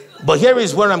 But here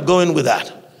is where I'm going with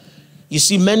that. You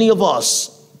see, many of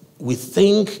us, we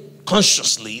think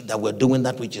consciously that we're doing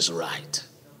that which is right.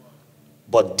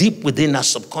 But deep within our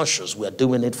subconscious, we're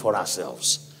doing it for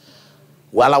ourselves.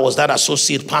 While I was that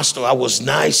associate pastor, I was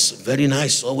nice, very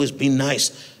nice, always been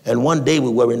nice. And one day we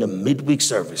were in a midweek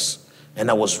service, and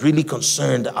I was really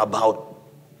concerned about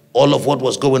all of what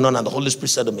was going on. And the Holy Spirit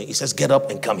said to me, he says, get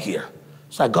up and come here.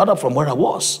 So I got up from where I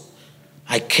was.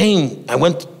 I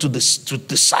went to the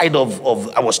side of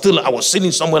I was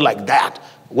sitting somewhere like that,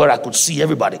 where I could see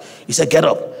everybody. He said, get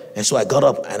up. And so I got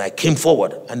up and I came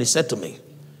forward. And he said to me,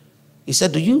 he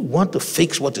said, do you want to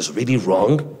fix what is really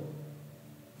wrong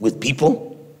with people?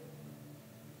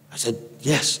 I said,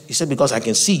 yes. He said, because I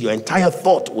can see your entire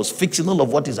thought was fixing all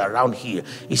of what is around here.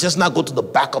 He says, now go to the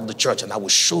back of the church and I will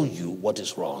show you what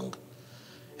is wrong.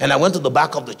 And I went to the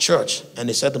back of the church and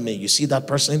he said to me, you see that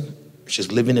person?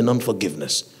 She's living in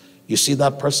unforgiveness. You see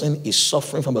that person is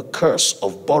suffering from a curse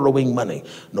of borrowing money.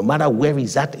 No matter where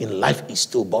he's at in life, he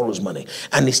still borrows money.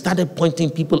 And he started pointing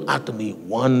people out to me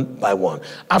one by one.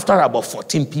 After about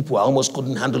 14 people, I almost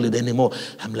couldn't handle it anymore.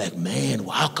 I'm like, man,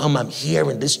 how come I'm here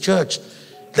in this church?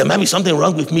 There might be something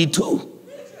wrong with me too.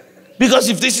 Because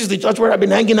if this is the church where I've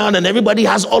been hanging out and everybody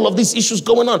has all of these issues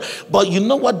going on. But you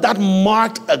know what? That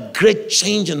marked a great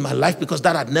change in my life because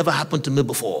that had never happened to me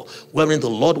before. Wherein the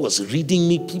Lord was reading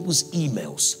me people's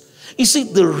emails. You see,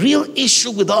 the real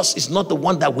issue with us is not the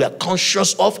one that we are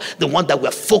conscious of, the one that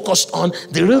we're focused on.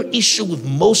 The real issue with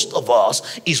most of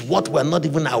us is what we're not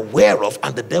even aware of,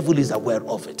 and the devil is aware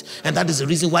of it. And that is the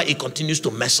reason why it continues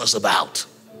to mess us about.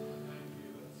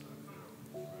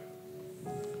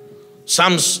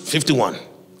 Psalms 51.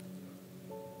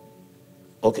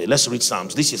 Okay, let's read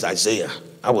Psalms. This is Isaiah.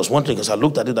 I was wondering because I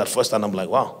looked at it at first and I'm like,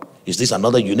 wow, is this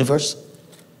another universe?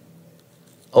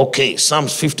 Okay,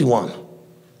 Psalms 51.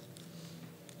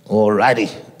 Alrighty.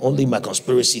 Only my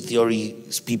conspiracy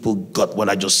theories people got what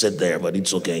I just said there, but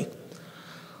it's okay.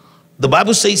 The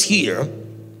Bible says here,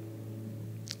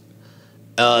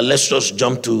 let's just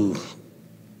jump to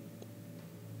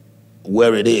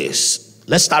where it is.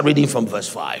 Let's start reading from verse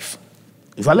 5.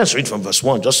 In fact, let's read from verse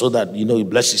 1, just so that, you know, it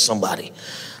blesses somebody.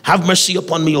 Have mercy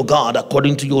upon me, O God,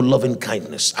 according to your loving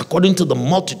kindness. According to the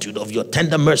multitude of your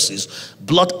tender mercies,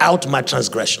 blot out my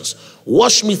transgressions.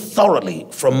 Wash me thoroughly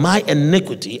from my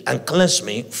iniquity and cleanse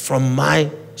me from my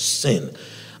sin.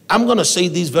 I'm going to say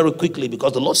this very quickly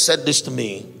because the Lord said this to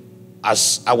me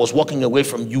as I was walking away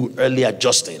from you earlier,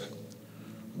 Justin.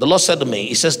 The Lord said to me,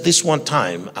 he says, this one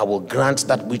time I will grant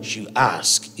that which you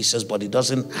ask. He says, but it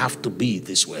doesn't have to be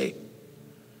this way.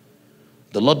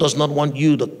 The Lord does not want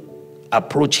you to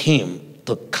approach him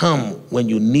to come when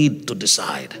you need to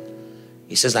decide.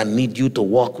 He says, I need you to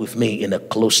walk with me in a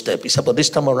close step. He said, but this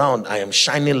time around, I am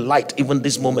shining light even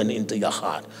this moment into your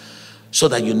heart so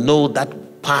that you know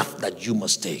that path that you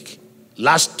must take.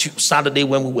 Last Saturday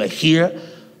when we were here,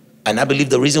 and I believe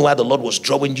the reason why the Lord was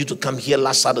drawing you to come here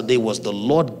last Saturday was the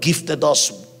Lord gifted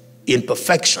us in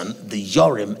perfection the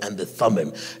Urim and the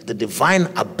Thummim, the divine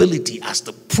ability as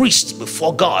the priest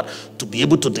before God to be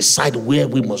able to decide where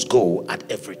we must go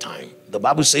at every time. The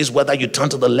Bible says whether you turn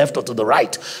to the left or to the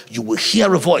right, you will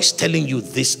hear a voice telling you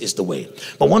this is the way.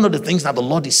 But one of the things that the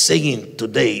Lord is saying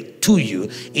today to you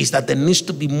is that there needs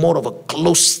to be more of a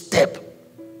close step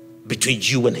between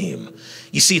you and him.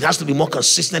 You see, it has to be more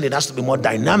consistent. It has to be more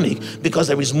dynamic because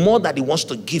there is more that he wants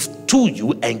to give to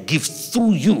you and give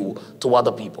through you to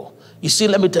other people. You see,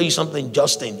 let me tell you something,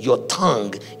 Justin. Your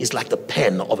tongue is like the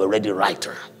pen of a ready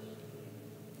writer.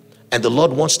 And the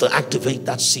Lord wants to activate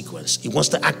that sequence. He wants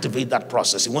to activate that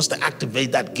process. He wants to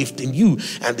activate that gift in you.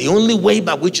 And the only way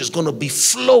by which it's going to be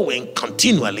flowing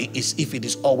continually is if it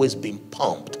is always being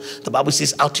pumped. The Bible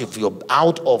says out of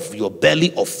your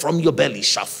belly or from your belly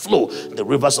shall flow the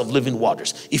rivers of living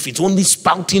waters. If it's only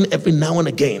spouting every now and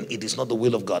again, it is not the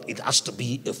will of God. It has to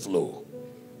be a flow.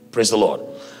 Praise the Lord.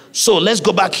 So let's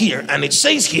go back here. And it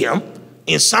says here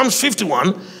in Psalms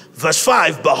 51 verse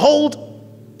 5, behold,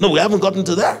 no, we haven't gotten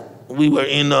to that. We were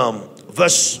in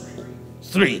verse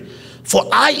 3. For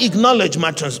I acknowledge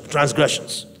my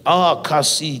transgressions.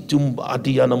 Let's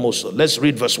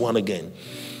read verse 1 again.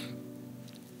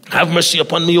 Have mercy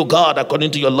upon me, O God,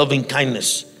 according to your loving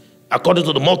kindness, according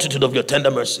to the multitude of your tender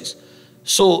mercies.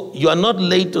 So you are not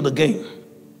late to the game.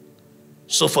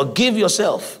 So forgive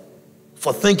yourself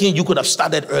for thinking you could have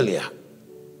started earlier.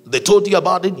 They told you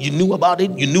about it, you knew about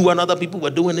it, you knew when other people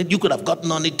were doing it, you could have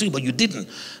gotten on it too, but you didn't.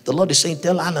 The Lord is saying,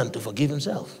 tell Alan to forgive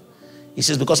himself. He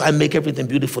says, because I make everything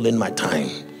beautiful in my time.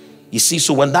 You see,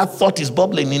 so when that thought is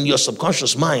bubbling in your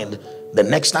subconscious mind, the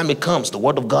next time it comes, the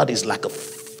word of God is like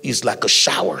a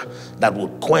shower that will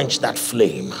quench that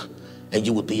flame and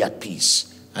you will be at peace.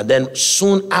 And then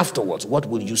soon afterwards, what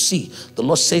will you see? The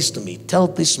Lord says to me, tell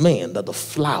this man that the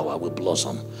flower will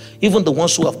blossom. Even the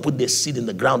ones who have put their seed in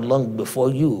the ground long before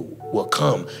you will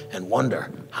come and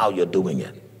wonder how you're doing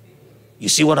it. You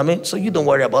see what I mean? So you don't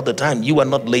worry about the time. You are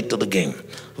not late to the game.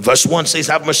 Verse 1 says,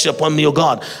 have mercy upon me, O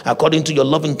God, according to your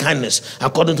loving kindness,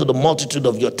 according to the multitude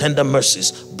of your tender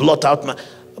mercies. Blot out my...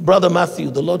 Brother Matthew,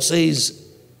 the Lord says,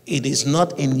 it is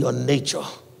not in your nature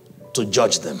to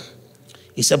judge them.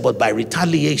 He said, but by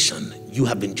retaliation, you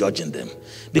have been judging them.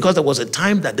 Because there was a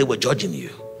time that they were judging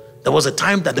you. There was a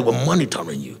time that they were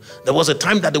monitoring you. There was a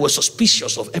time that they were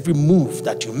suspicious of every move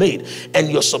that you made.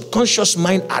 And your subconscious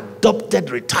mind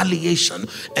adopted retaliation,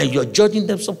 and you're judging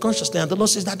them subconsciously. And the Lord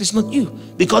says that is not you.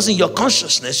 Because in your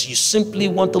consciousness, you simply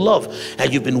want to love.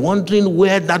 And you've been wondering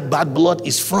where that bad blood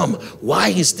is from. Why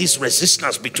is this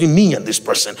resistance between me and this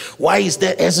person? Why is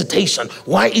there hesitation?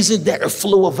 Why isn't there a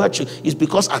flow of virtue? It's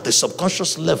because at the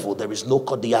subconscious level, there is no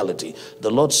cordiality. The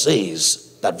Lord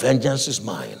says that vengeance is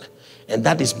mine. And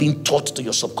that is being taught to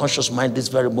your subconscious mind this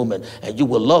very moment. And you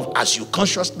will love. As you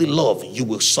consciously love, you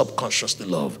will subconsciously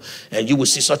love. And you will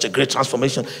see such a great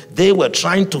transformation. They were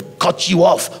trying to cut you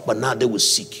off, but now they will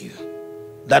seek you.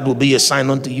 That will be a sign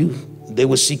unto you. They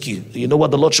will seek you. You know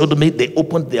what the Lord showed me? They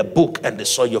opened their book and they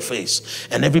saw your face.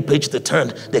 And every page they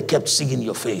turned, they kept seeing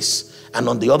your face. And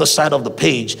on the other side of the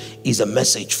page is a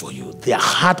message for you. Their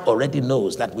heart already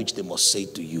knows that which they must say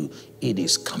to you. It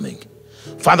is coming.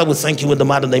 Father, we thank you in the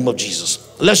mighty name of Jesus.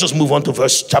 Let's just move on to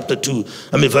verse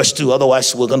 2.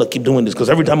 Otherwise, we're going to keep doing this, because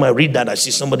every time I read that, I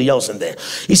see somebody else in there.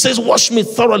 He says, wash me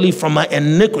thoroughly from my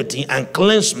iniquity and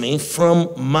cleanse me from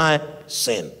my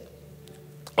sin.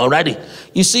 Alrighty.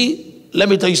 You see, let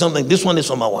me tell you something. This one is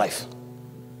for my wife.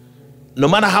 No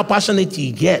matter how passionate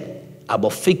you get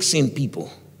about fixing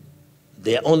people,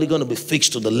 they're only going to be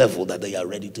fixed to the level that they are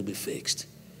ready to be fixed.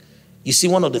 You see,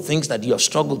 one of the things that you have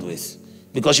struggled with,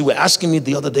 because you were asking me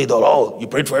the other day, oh, you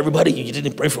prayed for everybody, you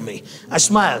didn't pray for me. I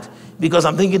smiled because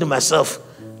I'm thinking to myself,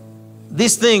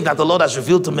 this thing that the Lord has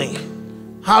revealed to me,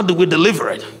 how do we deliver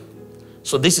it?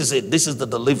 So this is it. This is the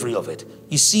delivery of it.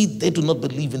 You see, they do not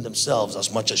believe in themselves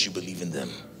as much as you believe in them.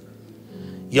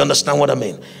 You understand what I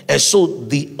mean? And so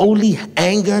the only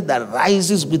anger that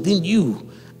rises within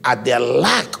you at their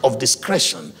lack of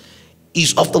discretion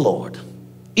is of the Lord.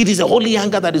 It is a holy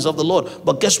anger that is of the Lord.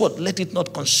 But guess what? Let it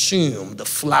not consume the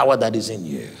flower that is in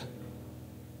you.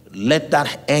 Let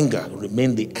that anger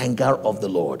remain the anger of the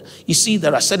Lord. You see,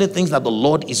 there are certain things that the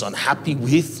Lord is unhappy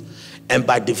with. And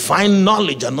by divine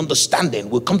knowledge and understanding,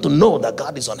 we'll come to know that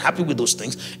God is unhappy with those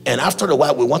things. And after a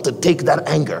while, we want to take that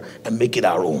anger and make it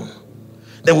our own.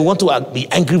 Then we want to be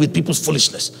angry with people's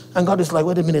foolishness. And God is like,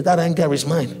 wait a minute, that anger is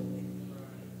mine.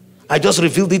 I just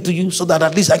revealed it to you so that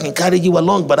at least I can carry you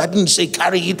along. But I didn't say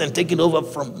carry it and take it over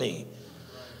from me.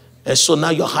 And so now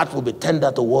your heart will be tender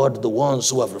toward the ones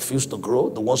who have refused to grow,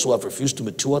 the ones who have refused to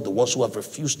mature, the ones who have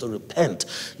refused to repent.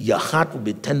 Your heart will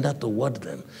be tender toward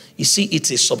them. You see, it's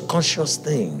a subconscious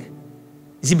thing.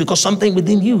 You see, because something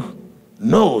within you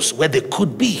knows where they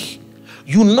could be.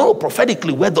 You know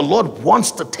prophetically where the Lord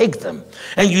wants to take them.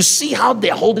 And you see how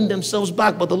they're holding themselves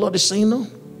back. But the Lord is saying no.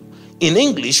 In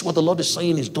English, what the Lord is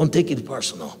saying is don't take it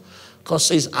personal. God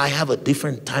says, I have a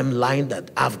different timeline that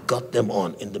I've got them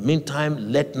on. In the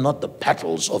meantime, let not the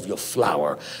petals of your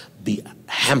flower be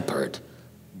hampered,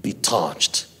 be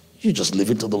touched. You just leave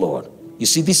it to the Lord. You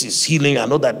see, this is healing. I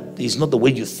know that it's not the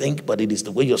way you think, but it is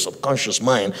the way your subconscious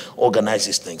mind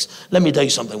organizes things. Let me tell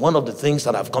you something. One of the things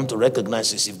that I've come to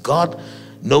recognize is if God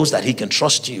knows that he can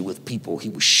trust you with people, he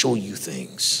will show you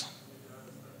things.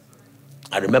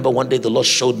 I remember one day the Lord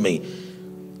showed me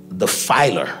the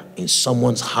filer in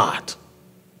someone's heart.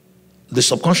 The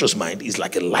subconscious mind is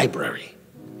like a library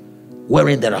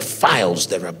wherein there are files,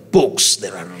 there are books,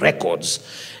 there are records.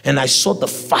 And I saw the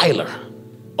filer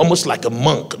almost like a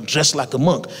monk, dressed like a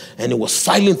monk, and it was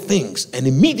filing things. And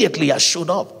immediately I showed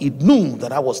up. It knew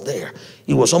that I was there.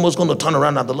 It was almost going to turn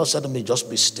around, and the Lord said to me, just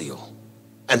be still.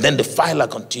 And then the filer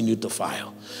continued to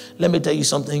file. Let me tell you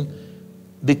something.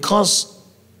 Because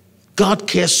God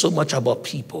cares so much about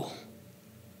people,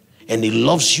 and he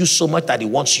loves you so much that he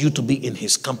wants you to be in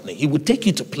his company. He will take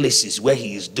you to places where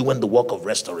he is doing the work of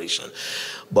restoration.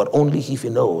 But only if he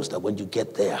knows that when you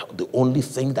get there, the only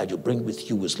thing that you bring with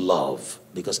you is love.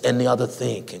 Because any other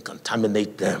thing can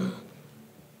contaminate them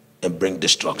and bring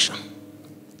destruction.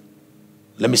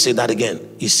 Let me say that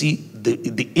again. You see,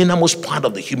 the innermost part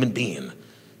of the human being,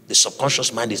 the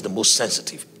subconscious mind, is the most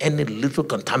sensitive. Any little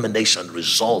contamination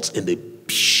results in a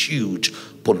huge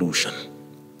pollution.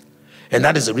 And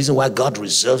that is the reason why God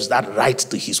reserves that right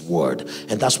to his word.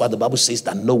 And that's why the Bible says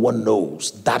that no one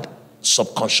knows that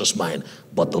subconscious mind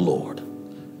but the Lord.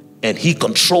 And he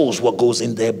controls what goes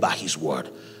in there by his word.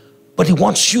 But he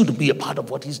wants you to be a part of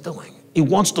what he's doing. He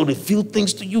wants to reveal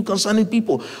things to you concerning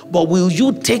people. But will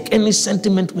you take any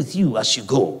sentiment with you as you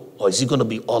go? Or is it going to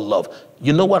be all love?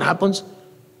 You know what happens?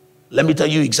 Let me tell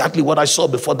you exactly what I saw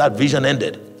before that vision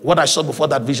ended. What I saw before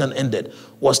that vision ended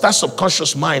was that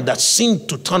subconscious mind that seemed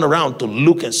to turn around to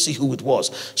look and see who it was,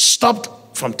 stopped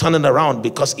from turning around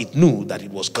because it knew that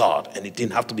it was God and it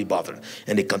didn't have to be bothered.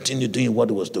 And it continued doing what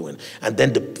it was doing. And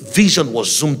then the vision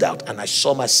was zoomed out and I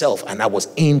saw myself and I was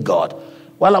in God.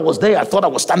 While I was there, I thought I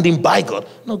was standing by God.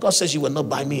 No, God says you were not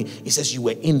by me. He says you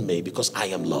were in me because I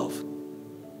am love.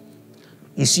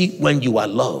 You see, when you are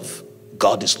love,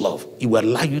 God is love. He will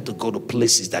allow you to go to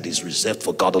places that is reserved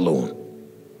for God alone.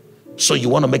 So you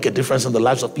want to make a difference in the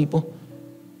lives of people?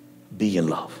 Be in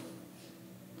love.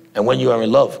 And when you are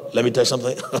in love, let me tell you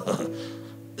something.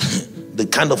 The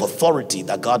kind of authority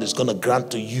that God is going to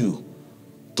grant to you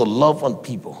to love on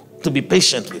people, to be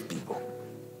patient with people.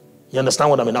 You understand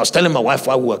what I mean? I was telling my wife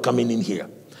while we were coming in here.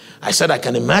 I said, I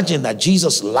can imagine that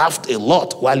Jesus laughed a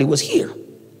lot while he was here.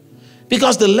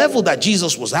 Because the level that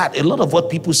Jesus was at, a lot of what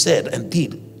people said and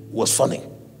did was funny.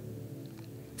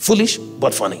 Foolish,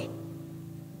 but funny.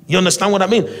 You understand what I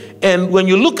mean? And when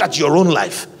you look at your own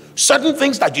life, certain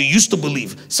things that you used to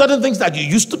believe, certain things that you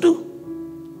used to do,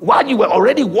 while you were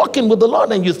already walking with the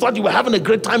Lord and you thought you were having a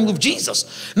great time with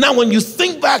Jesus. Now, when you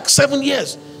think back 7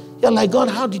 years, you're like, God,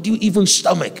 how did you even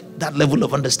stomach that level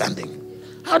of understanding?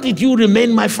 How did you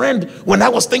remain my friend when I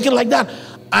was thinking like that?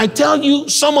 I tell you,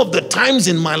 some of the times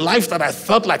in my life that I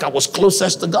felt like I was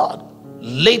closest to God,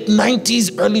 late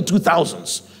 90s, early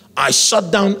 2000s, I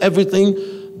shut down everything,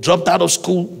 dropped out of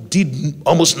school, did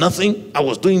almost nothing. I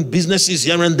was doing businesses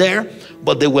here and there,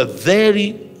 but they were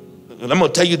very, I'm going to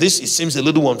tell you this, it seems a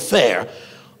little unfair,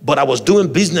 but I was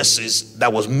doing businesses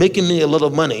that was making me a lot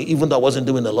of money, even though I wasn't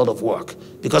doing a lot of work.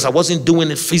 Because I wasn't doing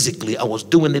it physically, I was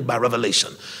doing it by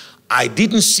revelation. I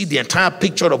didn't see the entire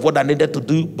picture of what I needed to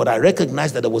do, but I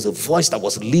recognized that there was a voice that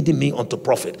was leading me onto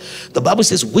profit. The Bible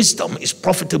says wisdom is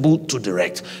profitable to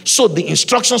direct. So the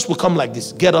instructions will come like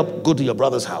this. Get up, go to your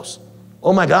brother's house.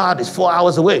 Oh my God, it's 4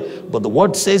 hours away. But the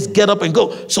word says get up and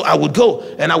go. So I would go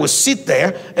and I would sit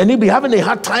there and he'd be having a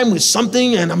hard time with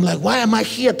something. And I'm like, why am I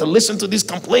here to listen to this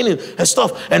complaining and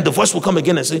stuff? And the voice will come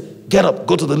again and say, get up,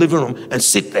 go to the living room and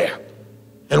sit there.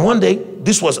 And one day,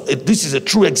 this is a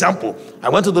true example. I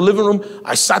went to the living room,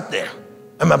 I sat there.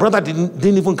 And my brother didn't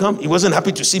even come. He wasn't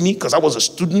happy to see me because I was a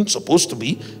student, supposed to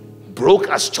be, broke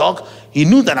as chalk. He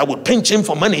knew that I would pinch him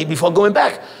for money before going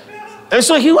back. And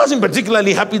so he wasn't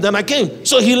particularly happy that I came.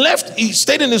 So he left, he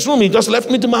stayed in his room, he just left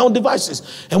me to my own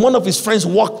devices. And one of his friends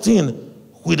walked in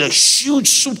with a huge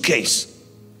suitcase.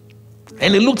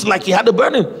 And it looked like he had a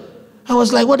burden. I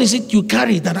was like, what is it you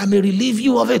carry that I may relieve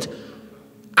you of it?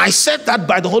 I said that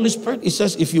by the Holy Spirit. He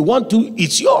says, if you want to,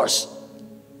 it's yours.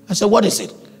 I said, what is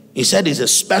it? He said, it's a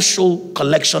special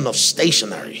collection of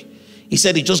stationery. He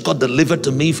said, it just got delivered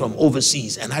to me from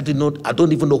overseas. And I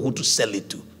don't even know who to sell it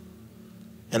to.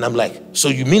 And I'm like, so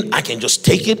you mean I can just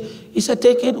take it? He said,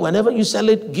 take it. Whenever you sell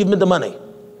it, give me the money.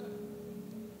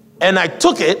 And I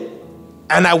took it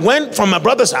and I went from my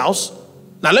brother's house.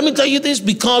 Now, let me tell you this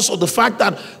because of the fact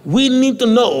that we need to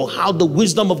know how the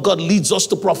wisdom of God leads us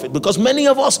to profit. Because many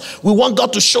of us, we want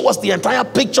God to show us the entire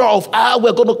picture of how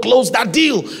we're going to close that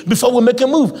deal before we make a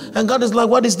move. And God is like,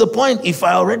 what is the point? If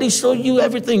I already show you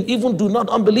everything, even do not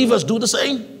unbelievers do the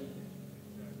same?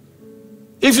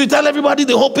 If you tell everybody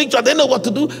the whole picture, they know what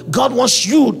to do. God wants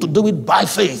you to do it by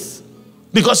faith.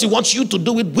 Because he wants you to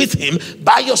do it with him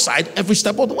by your side every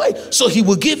step of the way. So he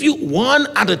will give you one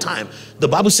at a time. The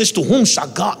Bible says, to whom shall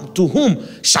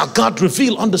God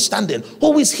reveal understanding?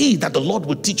 Who is he that the Lord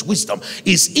will teach wisdom?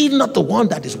 Is he not the one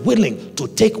that is willing to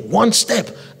take one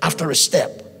step after a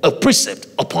step, a precept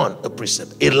upon a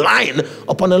precept, a line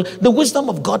upon a... The wisdom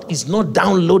of God is not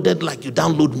downloaded like you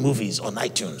download movies on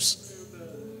iTunes.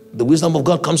 The wisdom of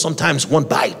God comes sometimes one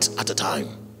bite at a time.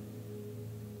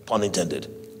 Pun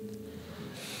intended.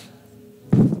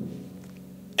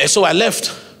 And so I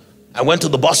left. I went to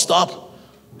the bus stop.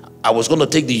 I was going to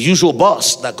take the usual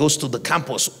bus that goes to the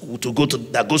campus,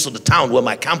 that goes to the town where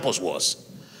my campus was.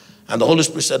 And the Holy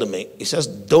Spirit said to me, he says,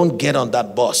 don't get on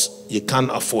that bus. You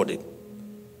can't afford it.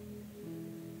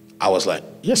 I was like,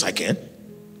 yes, I can.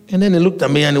 And then he looked at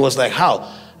me and he was like,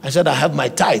 how? I said, I have my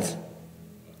tithe.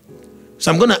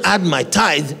 So I'm going to add my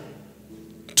tithe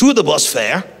to the bus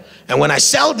fare. And when I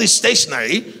sell this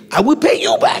stationery, I will pay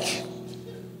you back.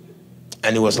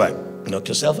 And he was like, knock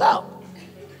yourself out.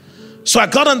 So I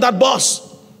got on that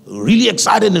bus, really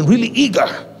excited and really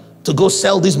eager to go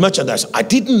sell this merchandise. I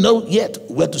didn't know yet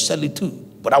where to sell it to,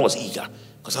 but I was eager.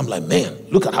 Because I'm like, man,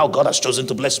 look at how God has chosen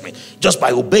to bless me just by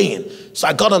obeying. So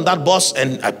I got on that bus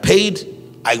and I paid.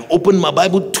 I opened my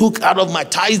Bible, took out of my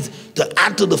tithe to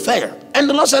add to the fare. And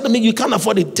the Lord said to me, you can't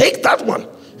afford it. Take that one.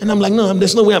 And I'm like, no,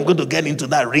 there's no way I'm going to get into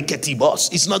that rickety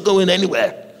bus. It's not going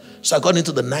anywhere. So I got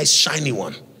into the nice, shiny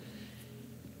one.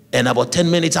 And about 10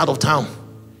 minutes out of town,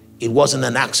 it wasn't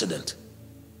an accident.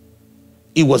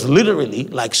 It was literally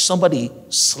like somebody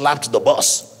slapped the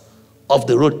bus off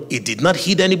the road. It did not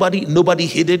hit anybody. Nobody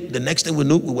hit it. The next thing we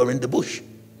knew, we were in the bush.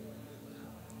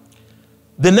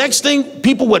 The next thing,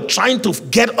 people were trying to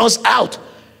get us out.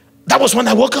 That was when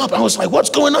I woke up. I was like, what's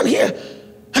going on here?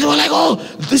 And they were like, oh,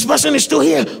 this person is still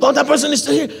here. Oh, that person is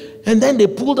still here. And then they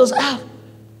pulled us out.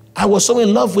 I was so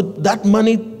in love with that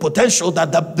money potential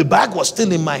that the bag was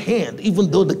still in my hand, even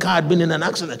though the car had been in an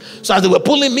accident. So as they were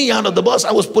pulling me out of the bus,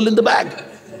 I was pulling the bag.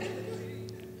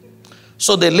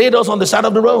 So they laid us on the side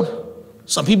of the road.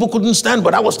 Some people couldn't stand,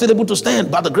 but I was still able to stand.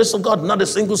 By the grace of God, not a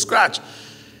single scratch.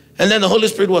 And then the Holy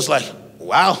Spirit was like,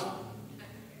 wow,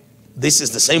 this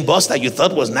is the same bus that you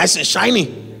thought was nice and shiny.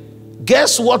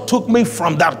 Guess what took me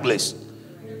from that place?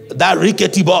 That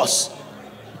rickety bus.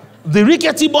 The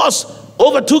rickety bus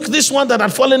overtook this one that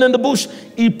had fallen in the bush.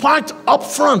 He parked up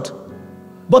front.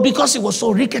 But because it was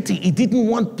so rickety, he didn't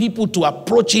want people to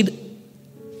approach it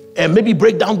and maybe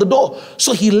break down the door.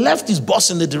 So he left his bus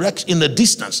in the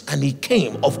distance, and he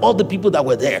came. Of all the people that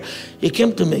were there, he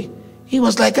came to me. He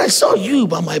was like, I saw you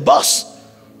by my bus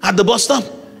at the bus stop.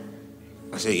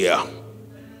 I said, yeah.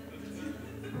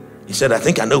 He said, I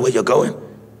think I know where you're going.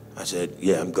 I said,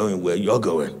 yeah, I'm going where you're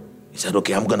going. He said,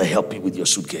 okay, I'm going to help you with your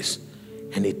suitcase.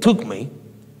 And he took me,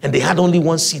 and they had only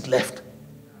one seat left,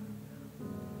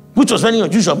 which was very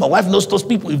unusual. My wife knows those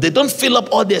people. If they don't fill up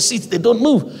all their seats, they don't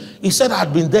move. He said,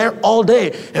 I'd been there all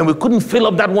day, and we couldn't fill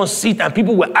up that one seat, and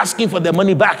people were asking for their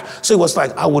money back. So it was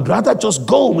like, I would rather just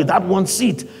go with that one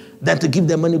seat than to give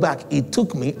their money back. He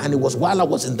took me, and it was while I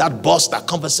was in that bus that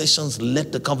conversations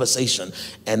led the conversation,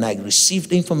 and I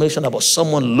received information about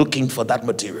someone looking for that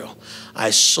material. I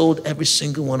sold every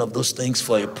single one of those things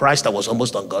for a price that was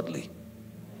almost ungodly.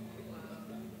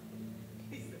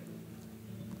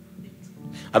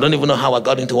 I don't even know how I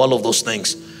got into all of those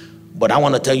things, but I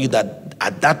want to tell you that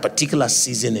at that particular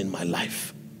season in my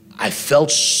life, I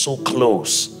felt so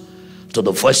close to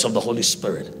the voice of the Holy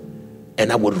Spirit,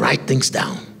 and I would write things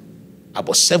down.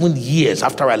 About 7 years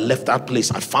after I left that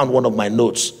place, I found one of my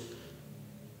notes.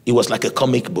 It was like a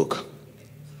comic book.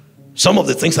 Some of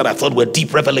the things that I thought were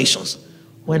deep revelations,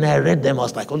 when I read them, I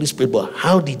was like, Holy Spirit, but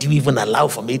how did you even allow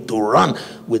for me to run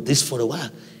with this for a while?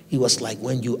 It was like,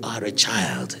 when you are a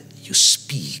child, you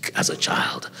speak as a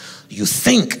child. You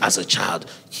think as a child.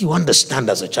 You understand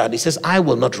as a child. He says, I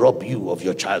will not rob you of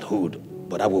your childhood,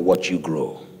 but I will watch you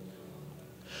grow.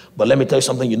 But let me tell you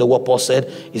something. You know what Paul said?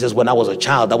 He says, when I was a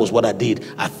child, that was what I did.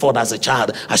 I thought as a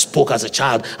child. I spoke as a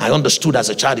child. I understood as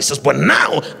a child. He says, but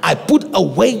now I put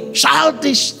away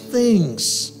childish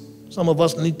things. Some of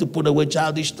us need to put away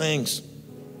childish things.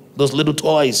 Those little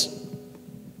toys.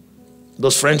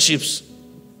 Those friendships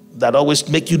that always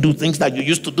make you do things that you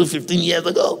used to do 15 years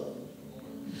ago.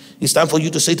 It's time for you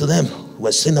to say to them,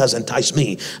 when sin has enticed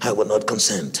me, I will not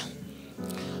consent.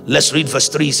 Let's read verse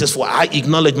 3. It says, for I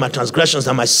acknowledge my transgressions,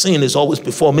 and my sin is always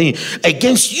before me.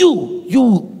 Against you,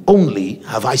 you only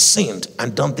have I sinned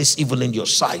and done this evil in your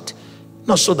sight.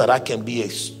 Not so that I can be a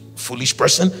foolish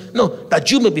person. No,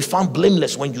 that you may be found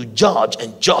blameless when you judge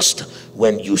and just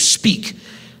when you speak.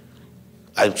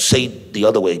 I say it the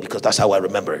other way because that's how I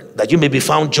remember it. That you may be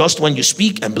found just when you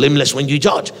speak and blameless when you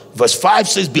judge. Verse 5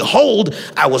 says, behold,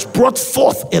 I was brought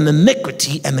forth in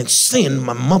iniquity, and in sin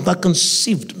my mother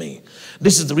conceived me.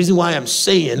 This is the reason why I'm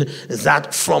saying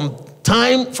that from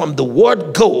the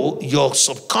word go, your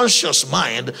subconscious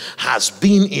mind has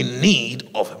been in need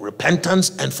of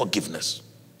repentance and forgiveness.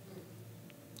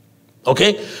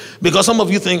 Okay? Because some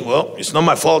of you think, well, it's not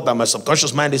my fault that my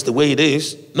subconscious mind is the way it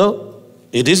is. No,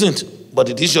 it isn't. But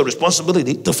it is your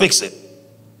responsibility to fix it.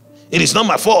 It is not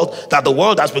my fault that the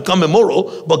world has become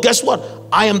immoral, but guess what?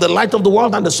 I am the light of the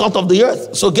world and the salt of the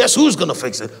earth. So guess who's going to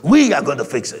fix it? We are going to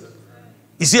fix it.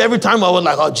 You see, every time I was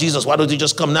like, oh, Jesus, why don't you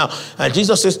just come now? And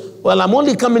Jesus says, well, I'm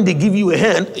only coming to give you a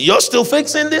hand. You're still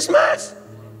fixing this mess.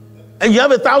 And you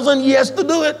have 1,000 years to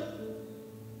do it.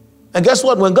 And guess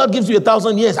what? When God gives you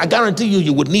 1,000 years, I guarantee you,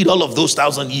 you would need all of those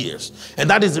 1,000 years. And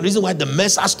that is the reason why the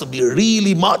mess has to be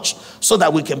really much, so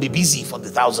that we can be busy for the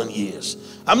 1,000 years.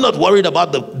 I'm not worried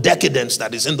about the decadence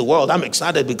that is in the world. I'm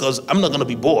excited because I'm not going to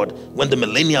be bored when the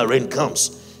millennial reign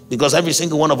comes. Because every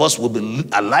single one of us will be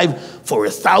alive for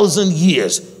 1,000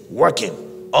 years,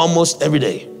 working almost every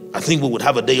day. I think we would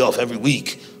have a day off every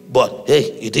week. But hey,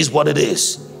 it is what it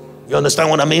is. You understand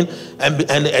what I mean? And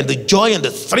the joy and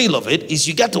the thrill of it is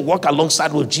you get to walk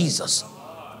alongside with Jesus.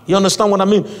 You understand what I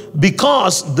mean?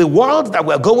 Because the world that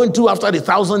we're going to after the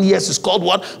 1,000 years is called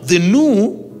what? The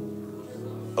new,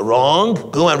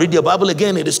 wrong, go and read your Bible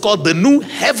again. It is called the new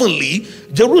heavenly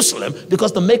Jerusalem,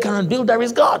 because the maker and builder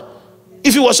is God.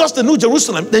 If it was just the new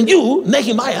Jerusalem, then you,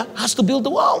 Nehemiah, has to build the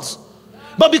walls.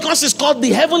 But because it's called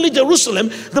the heavenly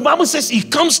Jerusalem, the Bible says he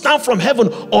comes down from heaven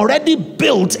already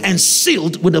built and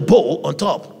sealed with a bow on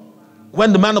top.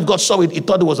 When the man of God saw it, he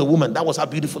thought it was a woman. That was how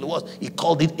beautiful it was. He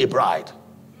called it a bride.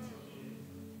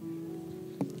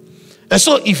 And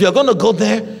so if you're going to go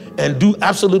there and do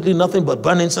absolutely nothing but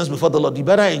burn incense before the Lord, you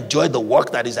better enjoy the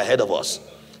work that is ahead of us.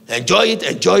 Enjoy it,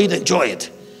 enjoy it, enjoy it.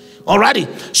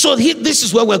 Alrighty. So this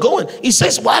is where we're going. He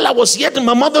says, while I was yet in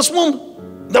my mother's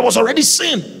womb, there was already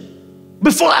sin.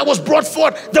 Before I was brought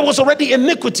forth, there was already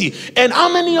iniquity. And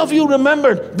how many of you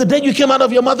remember the day you came out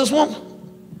of your mother's womb?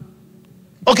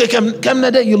 Okay,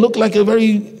 Kemnede, you look like a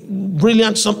very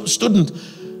brilliant student.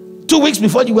 2 weeks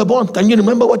before you were born, can you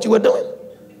remember what you were doing?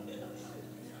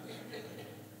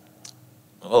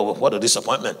 Oh, what a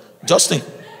disappointment. Justin,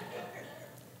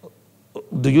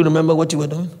 do you remember what you were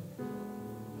doing?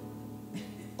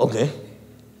 Okay.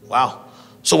 Wow.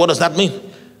 So what does that mean?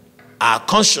 Our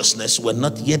consciousness were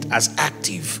not yet as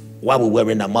active while we were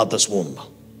in our mother's womb.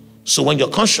 So when your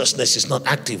consciousness is not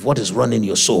active, what is running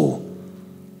your soul?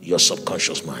 Your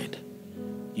subconscious mind.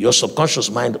 Your subconscious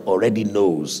mind already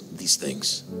knows these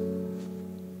things.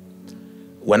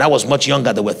 When I was much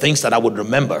younger, there were things that I would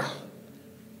remember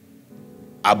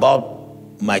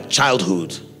about my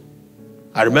childhood.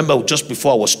 I remember just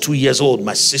before I was 2 years old,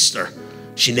 my sister,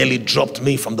 she nearly dropped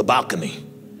me from the balcony.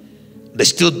 They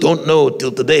still don't know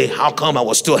till today how come I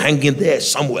was still hanging there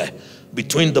somewhere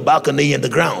between the balcony and the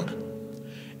ground.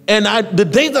 And the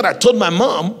day that I told my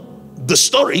mom the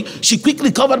story, she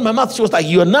quickly covered my mouth. She was like,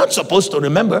 "You're not supposed to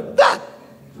remember that."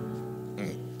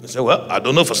 I said, "Well, I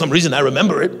don't know. For some reason, I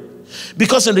remember it."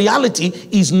 Because in reality,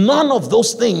 is none of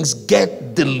those things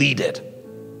get deleted.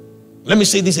 Let me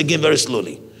say this again very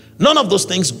slowly. None of those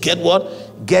things get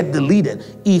what? Get deleted.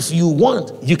 If you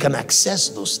want, you can access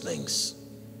those things.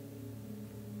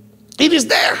 It is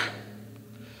there.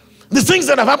 The things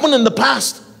that have happened in the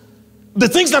past, the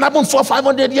things that happened 400,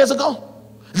 500 years ago,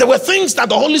 there were things that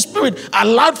the Holy Spirit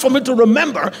allowed for me to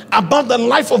remember about the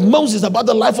life of Moses, about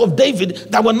the life of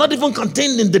David, that were not even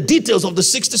contained in the details of the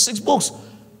 66 books.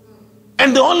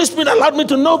 And the Holy Spirit allowed me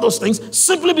to know those things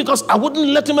simply because I wouldn't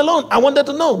let him alone. I wanted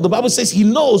to know. The Bible says he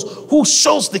knows who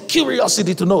shows the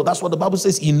curiosity to know. That's what the Bible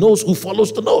says. He knows who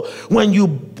follows to know. When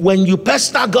you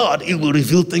pester God, he will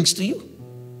reveal things to you.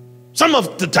 Some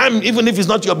of the time, even if it's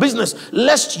not your business,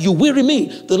 lest you weary me,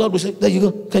 the Lord will say, "There you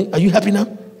go. Are you happy now?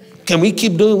 Can we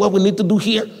keep doing what we need to do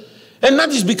here?" And that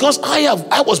is because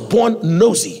I was born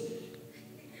nosy.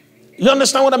 You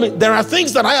understand what I mean? There are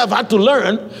things that I have had to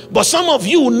learn, but some of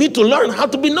you need to learn how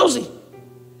to be nosy.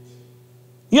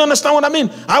 You understand what I mean?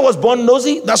 I was born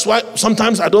nosy. That's why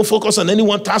sometimes I don't focus on any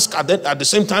one task at the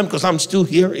same time, because I'm still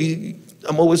here.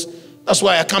 That's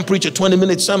why I can't preach a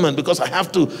 20-minute sermon, because I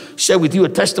have to share with you a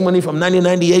testimony from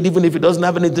 1998, even if it doesn't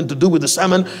have anything to do with the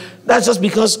sermon. That's just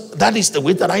because that is the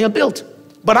way that I am built.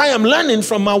 But I am learning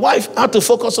from my wife how to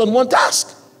focus on one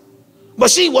task. But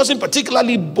she wasn't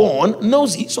particularly born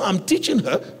nosy, so I'm teaching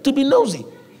her to be nosy.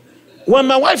 When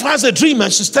my wife has a dream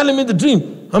and she's telling me the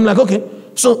dream, I'm like, "Okay,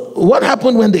 so what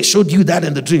happened when they showed you that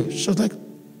in the dream?" She was like,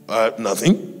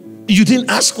 "Nothing." "You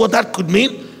didn't ask what that could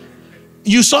mean?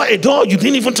 You saw a door, you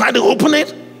didn't even try to open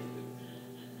it?"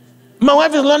 My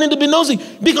wife is learning to be nosy,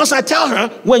 because I tell her,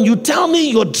 when you tell me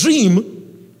your dream,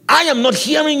 I am not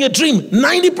hearing a dream.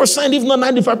 90%, if not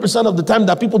 95% of the time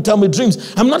that people tell me dreams,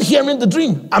 I'm not hearing the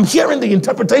dream. I'm hearing the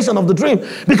interpretation of the dream.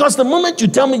 Because the moment you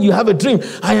tell me you have a dream,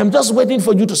 I am just waiting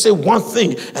for you to say one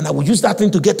thing, and I will use that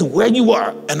thing to get to where you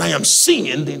are, and I am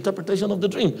seeing the interpretation of the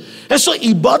dream. And so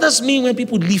it bothers me when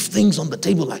people leave things on the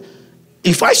table. Like,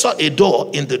 if I saw a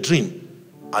door in the dream,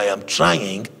 I am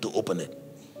trying to open it.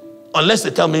 Unless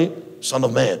they tell me, "Son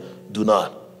of man, do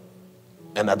not."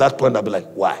 And at that point, I'll be like,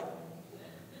 "Why?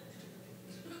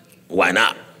 Why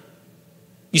not?"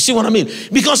 You see what I mean?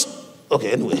 Because,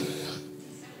 okay, anyway.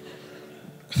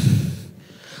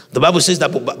 The Bible says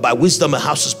that by wisdom a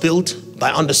house is built,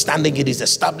 by understanding it is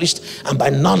established, and by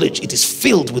knowledge it is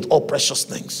filled with all precious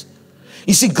things.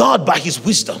 You see, God, by his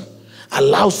wisdom,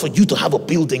 allows for you to have a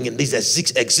building in this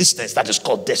existence that is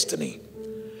called destiny.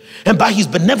 And by his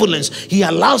benevolence, he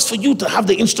allows for you to have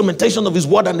the instrumentation of his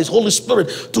word and his Holy Spirit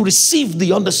to receive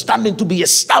the understanding to be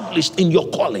established in your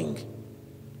calling.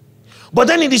 But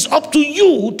then it is up to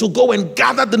you to go and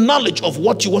gather the knowledge of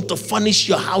what you want to furnish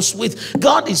your house with.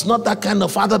 God is not that kind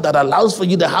of father that allows for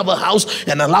you to have a house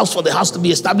and allows for the house to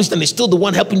be established, and is still the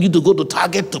one helping you to go to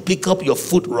Target to pick up your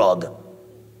foot rug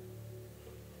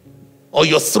or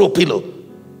your throw pillow.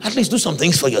 At least do some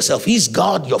things for yourself. He's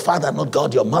God, your father, not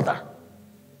God, your mother.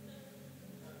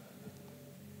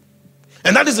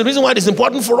 And that is the reason why it is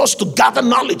important for us to gather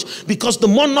knowledge, because the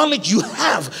more knowledge you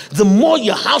have, the more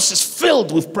your house is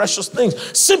filled with precious things.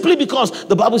 Simply because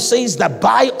the Bible says that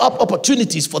buy up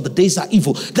opportunities, for the days are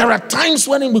evil. There are times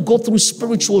when we go through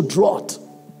spiritual drought.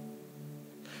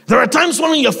 There are times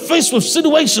when you're faced with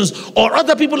situations, or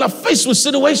other people are faced with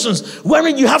situations,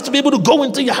 wherein you have to be able to go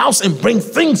into your house and bring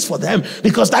things for them,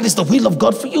 because that is the will of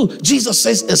God for you. Jesus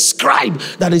says a scribe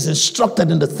that is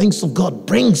instructed in the things of God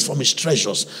brings from his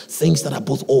treasures things that are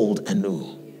both old and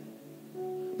new.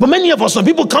 But many of us, when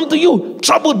people come to you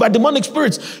troubled by demonic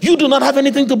spirits, you do not have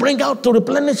anything to bring out to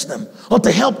replenish them or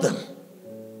to help them.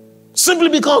 Simply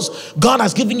because God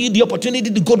has given you the opportunity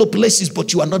to go to places,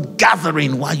 but you are not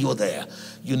gathering while you're there.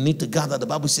 You need to gather. The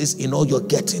Bible says, in all you're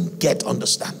getting, get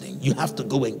understanding. You have to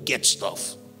go and get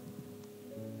stuff.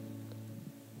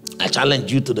 I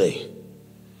challenge you today.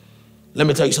 Let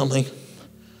me tell you something.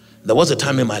 There was a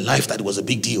time in my life that it was a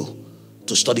big deal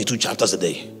to study 2 chapters a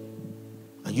day.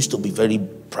 I used to be very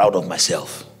proud of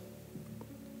myself.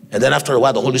 And then after a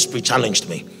while, the Holy Spirit challenged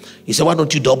me. He said, why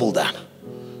don't you double that?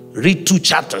 Read 2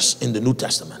 chapters in the New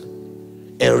Testament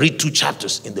and read 2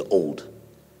 chapters in the Old.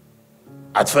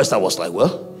 At first I was like,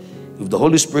 well, if the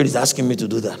Holy Spirit is asking me to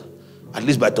do that, at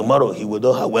least by tomorrow he will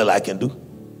know how well I can do.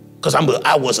 Because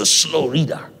I was a slow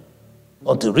reader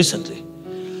until recently.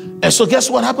 And so guess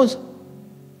what happens?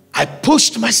 I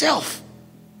pushed myself.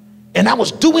 And I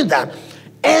was doing that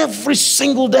every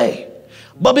single day.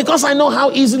 But because I know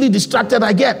how easily distracted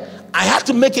I get, I had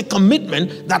to make a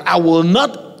commitment that I will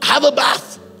not have a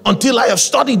bath until I have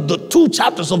studied the 2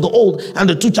 chapters of the Old and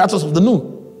the 2 chapters of the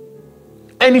New.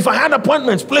 And if I had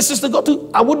appointments, places to go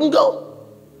to, I wouldn't go.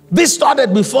 This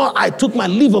started before I took my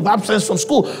leave of absence from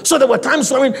school. So there were times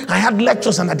when I had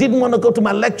lectures and I didn't want to go to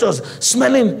my lectures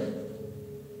smelling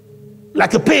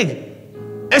like a pig.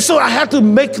 And so I had to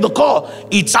make the call.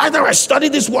 It's either I study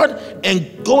this word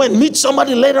and go and meet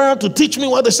somebody later on to teach me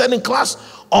what they said in class,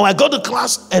 or I go to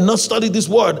class and not study this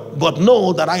word, but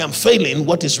know that I am failing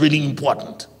what is really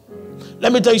important.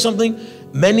 Let me tell you something.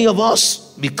 Many of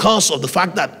us, because of the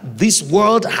fact that this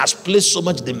world has placed so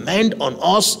much demand on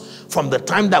us from the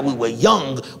time that we were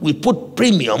young, we put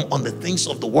premium on the things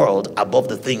of the world above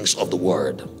the things of the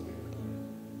word.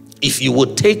 If you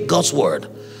would take God's word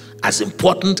as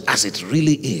important as it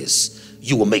really is,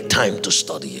 you will make time to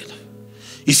study it.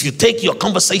 If you take your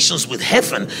conversations with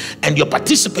heaven and your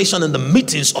participation in the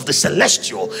meetings of the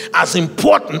celestial as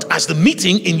important as the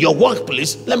meeting in your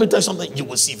workplace, let me tell you something, you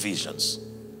will see visions.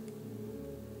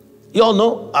 You all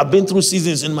know I've been through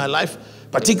seasons in my life,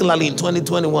 particularly in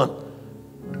 2021.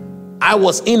 I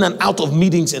was in and out of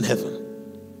meetings in heaven.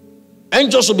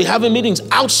 Angels will be having meetings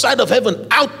outside of heaven,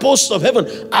 outposts of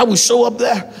heaven. I will show up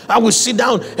there. I will sit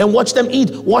down and watch them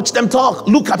eat, watch them talk,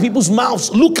 look at people's mouths,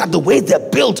 look at the way they're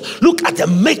built, look at their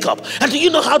makeup. And do you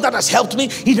know how that has helped me?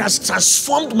 It has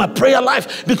transformed my prayer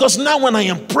life, because now when I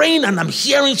am praying and I'm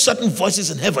hearing certain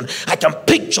voices in heaven, I can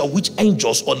picture which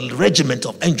angels or regiment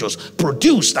of angels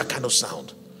produce that kind of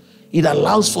sound. It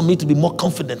allows for me to be more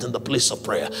confident in the place of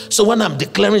prayer. So when I'm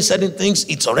declaring certain things,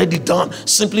 it's already done,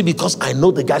 simply because I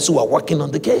know the guys who are working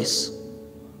on the case.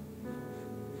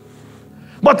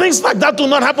 But things like that do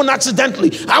not happen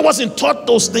accidentally. I wasn't taught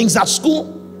those things at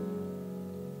school.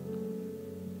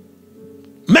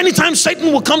 Many times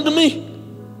Satan will come to me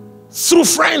through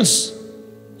friends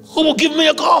who will give me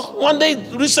a call. One day,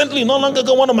 recently, not long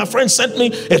ago, one of my friends sent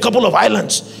me a couple of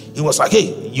islands. He was like,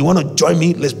 hey, you want to join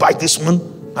me? Let's buy this one.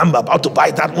 I'm about to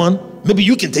buy that one. Maybe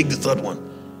you can take the third one.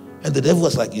 And the devil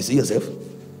was like, you see yourself?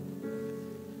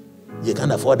 You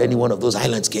can't afford any one of those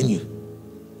islands, can you?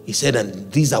 He said, and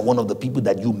these are one of the people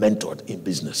that you mentored in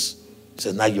business. He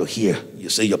said, now you're here. You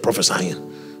say you're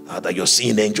prophesying, that you're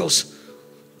seeing angels.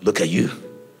 Look at you.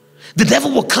 The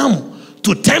devil will come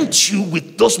to tempt you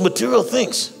with those material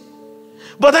things.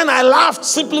 But then I laughed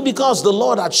simply because the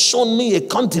Lord had shown me a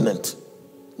continent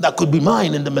that could be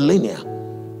mine in the millennia,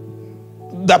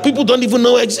 that people don't even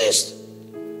know exist.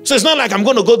 So it's not like I'm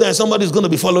going to go there and somebody's going to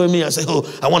be following me and say,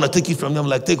 oh, I want to take it from them.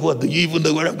 Like, take what? Do you even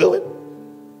know where I'm going?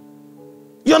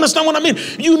 You understand what I mean?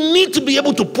 You need to be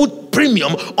able to put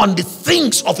premium on the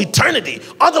things of eternity.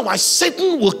 Otherwise,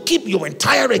 Satan will keep your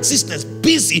entire existence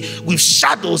busy with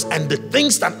shadows and the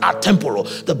things that are temporal.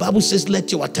 The Bible says,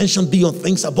 let your attention be on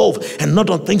things above and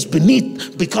not on things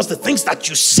beneath, because the things that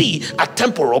you see are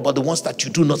temporal, but the ones that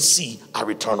you do not see are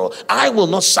eternal. I will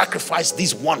not sacrifice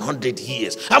these 100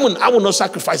 years. I will not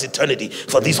sacrifice eternity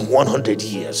for these 100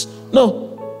 years. No.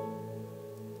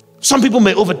 Some people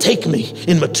may overtake me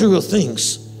in material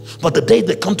things, but the day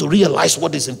they come to realize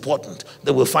what is important,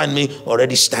 they will find me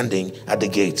already standing at the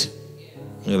gate.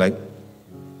 You're like,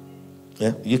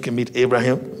 Yeah, you can meet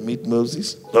Abraham, meet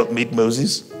Moses, meet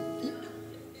Moses.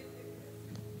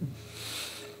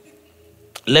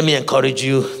 Let me encourage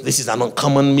you. This is an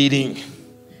uncommon meeting.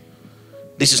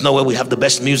 This is not where we have the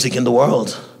best music in the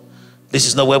world. This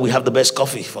is not where we have the best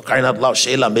coffee. For crying out loud,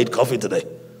 Shayla made coffee today.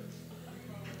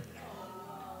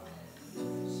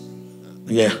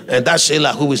 Yeah, and that's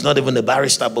Shayla, who is not even a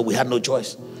barrister, but we had no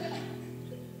choice.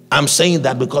 I'm saying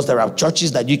that because there are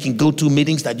churches that you can go to,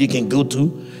 meetings that you can go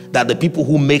to, that the people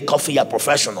who make coffee are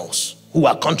professionals, who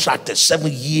are contracted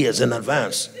 7 years in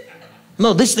advance.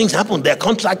 No, these things happen. They're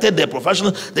contracted, they're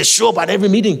professional, they show up at every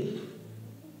meeting.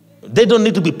 They don't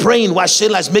need to be praying while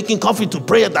Shayla is making coffee to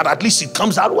pray that at least it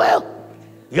comes out well.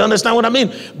 You understand what I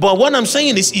mean? But what I'm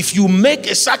saying is, if you make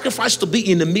a sacrifice to be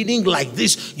in a meeting like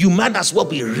this, you might as well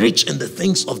be rich in the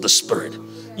things of the Spirit.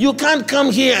 You can't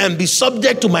come here and be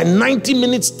subject to my 90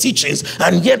 minutes teachings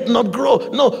and yet not grow.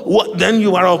 No, then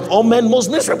you are of all men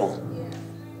most miserable.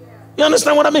 You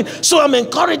understand what I mean? So I'm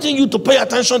encouraging you to pay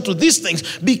attention to these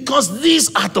things, because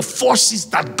these are the forces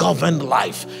that govern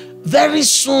life. Very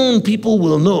soon people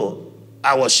will know.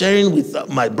 I was sharing with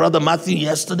my brother Matthew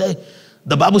yesterday.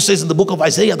 The Bible says in the book of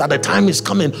Isaiah that a time is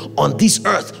coming on this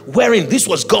earth wherein, this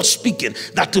was God speaking,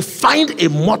 that to find a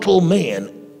mortal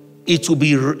man,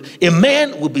 a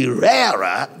man will be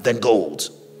rarer than gold.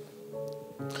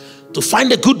 To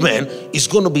find a good man is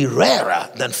going to be rarer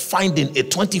than finding a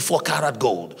 24 karat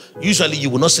gold. Usually you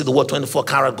will not see the word 24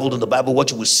 karat gold in the Bible. What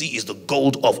you will see is the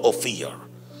gold of Ophir.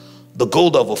 The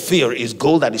gold of Ophir is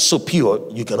gold that is so pure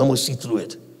you can almost see through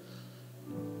it.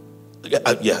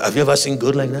 Yeah, have you ever seen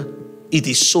gold like that? It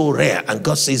is so rare, and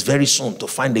God says very soon to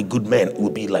find a good man will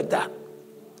be like that.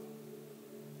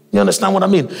 You understand what I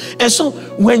mean? And so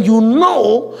when you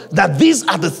know that these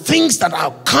are the things that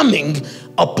are coming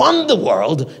upon the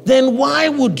world, then why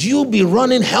would you be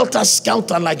running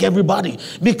helter-skelter like everybody?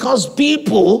 Because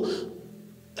people,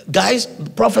 guys,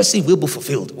 prophecy will be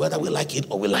fulfilled, whether we like it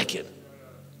or we like it.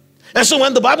 And so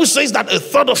when the Bible says that a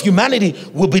third of humanity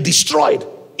will be destroyed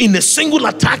in a single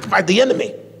attack by the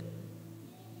enemy,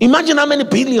 imagine how many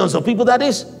billions of people that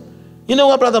is. You know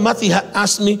what Brother Matthew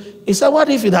asked me? He said, what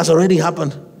if it has already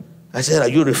happened? I said, are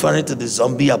you referring to the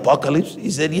zombie apocalypse?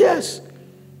 He said, yes.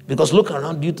 Because look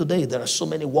around you today, there are so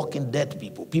many walking dead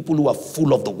people, people who are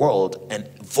full of the world and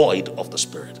void of the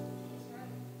Spirit.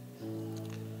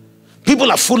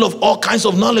 People are full of all kinds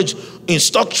of knowledge in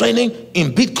stock trading,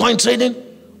 in Bitcoin trading,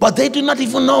 but they do not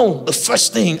even know the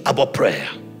first thing about prayer.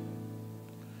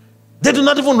 They do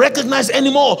not even recognize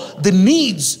anymore the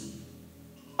needs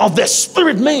of their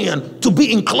spirit man to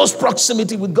be in close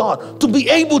proximity with God, to be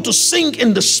able to sing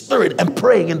in the Spirit and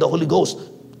pray in the Holy Ghost.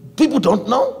 People don't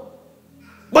know.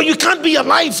 But you can't be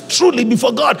alive truly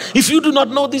before God if you do not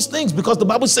know these things, because the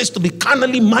Bible says to be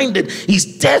carnally minded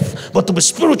is death, but to be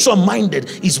spiritual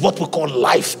minded is what we call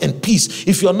life and peace.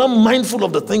 If you're not mindful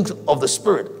of the things of the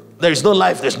Spirit, there is no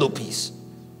life, there's no peace.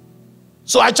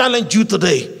 So I challenge you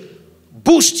today,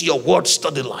 boost your word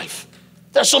study life.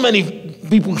 There's so many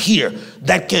people here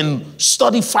that can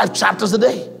study 5 chapters a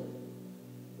day.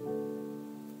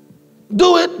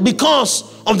 Do it because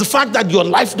of the fact that your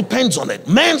life depends on it.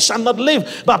 Man shall not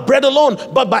live by bread alone,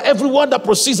 but by every word that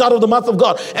proceeds out of the mouth of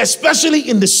God. Especially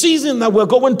in the season that we're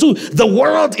going to, the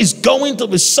world is going to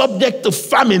be subject to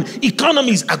famine.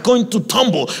 Economies are going to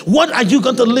tumble. What are you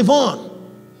going to live on?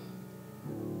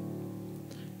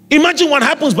 Imagine what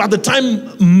happens by the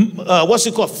time,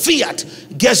 fiat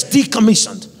gets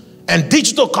decommissioned and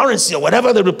digital currency or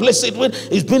whatever they replace it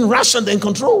with is being rationed and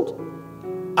controlled.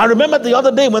 I remember the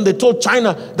other day when they told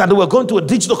China that they were going to a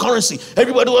digital currency.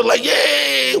 Everybody was like,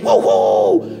 yay, whoa,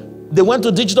 whoa. They went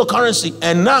to digital currency,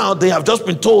 and now they have just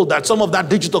been told that some of that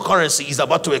digital currency is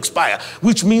about to expire,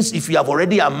 which means if you have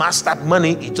already amassed that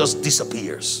money, it just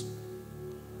disappears.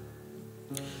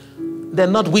 They're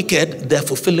not wicked, they're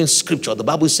fulfilling scripture. The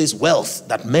Bible says wealth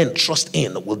that men trust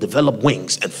in will develop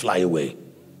wings and fly away.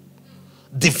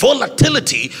 The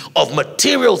volatility of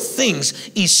material things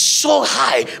is so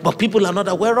high, but people are not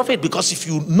aware of it, because if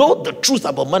you know the truth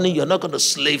about money, you're not going to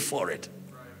slave for it.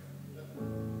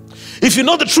 If you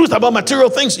know the truth about material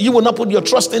things, you will not put your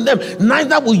trust in them.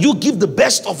 Neither will you give the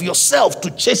best of yourself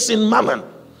to chasing mammon.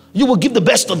 You will give the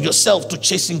best of yourself to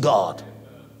chasing God.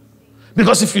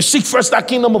 Because if you seek first that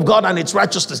kingdom of God and its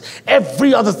righteousness,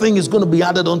 every other thing is going to be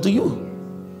added unto you.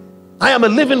 I am a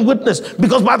living witness,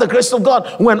 because by the grace of God,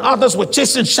 when others were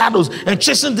chasing shadows and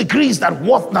chasing degrees that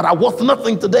are worth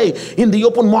nothing today in the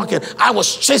open market, I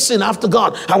was chasing after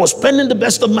God. I was spending the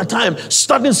best of my time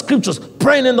studying scriptures,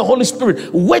 praying in the Holy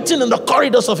Spirit, waiting in the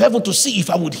corridors of heaven to see if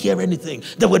I would hear anything.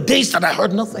 There were days that I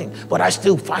heard nothing, but I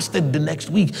still fasted the next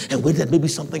week and waited. Maybe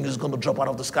something is going to drop out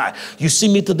of the sky. You see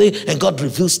me today, and God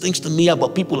reveals things to me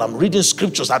about people. I'm reading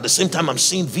scriptures at the same time I'm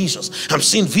seeing visions. I'm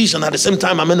seeing vision at the same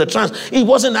time I'm in a trance. It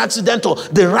wasn't accidental.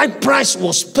 The right price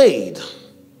was paid.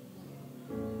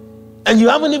 And you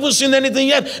haven't even seen anything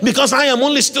yet, because I am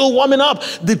only still warming up.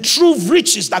 The true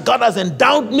riches that God has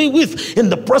endowed me with in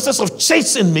the process of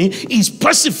chasing me is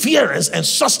perseverance and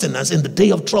sustenance in the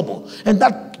day of trouble. And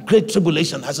that great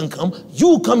tribulation hasn't come.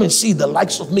 You come and see the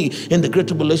likes of me in the great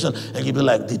tribulation, and you'll be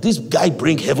like, did this guy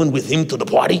bring heaven with him to the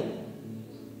party?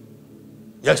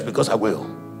 Yes, because I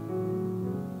will.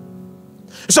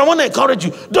 So I want to encourage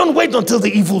you, don't wait until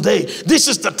the evil day. This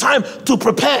is the time to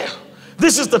prepare.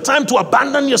 This is the time to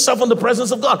abandon yourself in the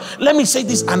presence of God. Let me say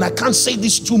this, and I can't say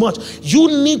this too much. You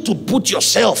need to put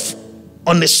yourself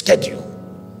on a schedule.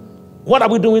 What are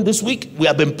we doing this week? We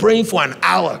have been praying for an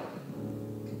hour.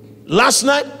 Last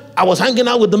night, I was hanging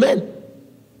out with the men.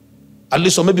 At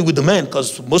least, or maybe with the men,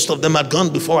 because most of them had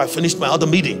gone before I finished my other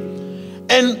meeting.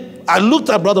 And I looked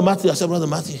at Brother Matthew. I said, Brother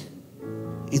Matthew,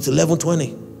 it's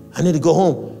 11:20. I need to go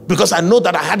home, because I know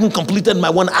that I hadn't completed my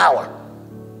 1 hour.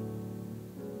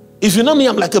 If you know me,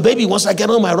 I'm like a baby. Once I get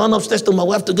home, I run upstairs to my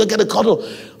wife to go get a cuddle.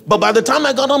 But by the time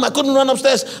I got home, I couldn't run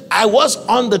upstairs. I was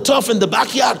on the turf in the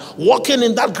backyard, walking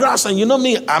in that grass. And you know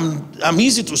me, I'm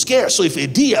easy to scare. So if a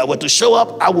deer were to show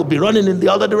up, I would be running in the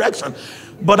other direction.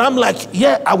 But I'm like,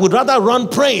 yeah, I would rather run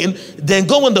praying than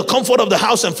go in the comfort of the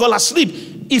house and fall asleep.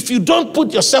 If you don't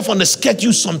put yourself on a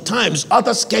schedule, sometimes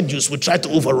other schedules will try to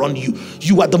overrun you.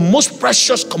 You are the most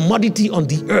precious commodity on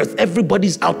the earth.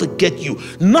 Everybody's out to get you.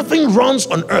 Nothing runs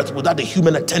on earth without the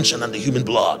human attention and the human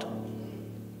blood.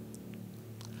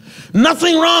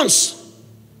 Nothing runs.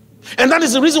 And that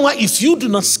is the reason why, if you do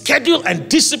not schedule and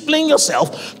discipline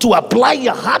yourself to apply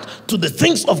your heart to the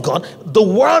things of God, the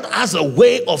world has a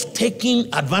way of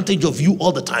taking advantage of you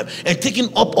all the time and taking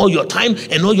up all your time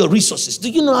and all your resources. Do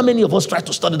you know how many of us try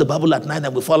to study the Bible at night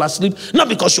and we fall asleep? Not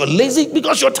because you're lazy,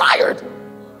 because you're tired.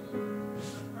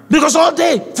 Because all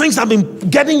day, things have been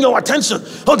getting your attention.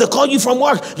 Oh, they call you from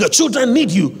work. Your children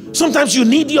need you. Sometimes you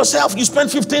need yourself. You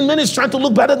spend 15 minutes trying to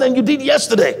look better than you did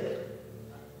yesterday.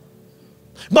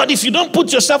 But if you don't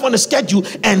put yourself on a schedule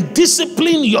and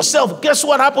discipline yourself, guess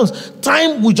what happens?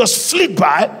 Time will just flit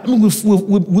by. I mean,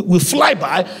 we fly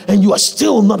by, and you are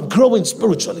still not growing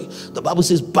spiritually. The Bible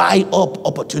says, buy up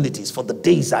opportunities, for the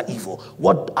days are evil.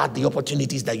 What are the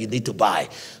opportunities that you need to buy?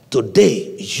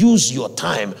 Today, use your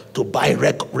time to buy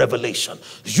revelation.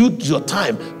 Use your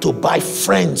time to buy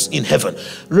friends in heaven.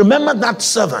 Remember that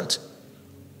servant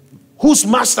whose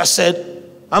master said,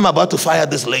 I'm about to fire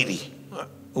this lady.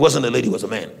 It wasn't a lady, it was a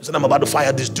man. He said, I'm about to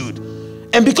fire this dude.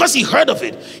 And because he heard of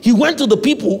it, he went to the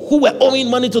people who were owing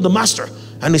money to the master.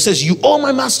 And he says, you owe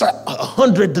my master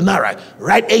 100 denarii.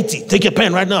 Write 80. Take a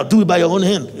pen right now. Do it by your own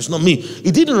hand. It's not me.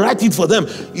 He didn't write it for them.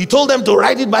 He told them to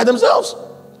write it by themselves.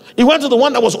 He went to the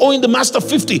one that was owing the master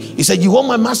 50. He said, you owe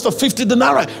my master 50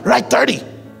 denarii. Write 30.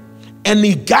 And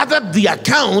he gathered the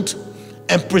account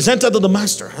and presented to the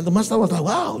master. And the master was like,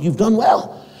 wow, you've done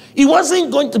well. He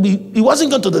wasn't going to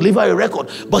deliver a record,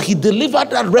 but he delivered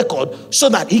that record so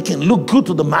that he can look good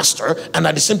to the master and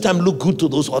at the same time look good to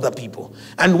those other people.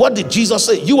 And what did Jesus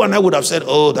say? You and I would have said,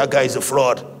 oh, that guy is a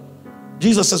fraud.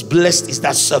 Jesus says, blessed is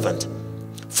that servant,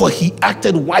 for he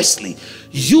acted wisely,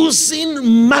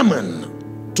 using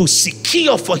mammon to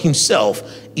secure for himself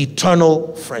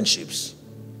eternal friendships.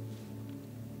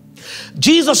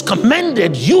 Jesus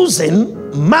commended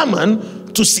using mammon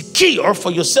to secure for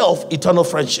yourself eternal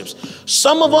friendships.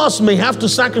 Some of us may have to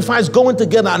sacrifice going to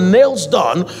get our nails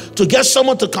done to get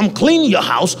someone to come clean your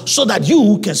house so that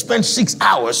you can spend 6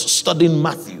 hours studying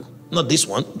Matthew. Not this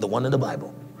one, the one in the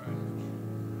Bible.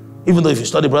 Even though if you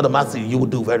study Brother Matthew, you will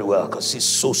do very well because he's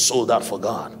so sold out for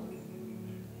God.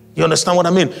 You understand what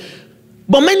I mean?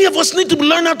 But many of us need to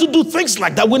learn how to do things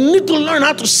like that. We need to learn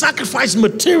how to sacrifice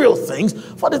material things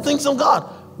for the things of God.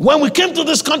 When we came to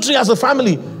this country as a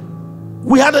family,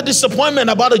 we had a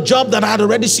disappointment about a job that I had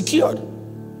already secured.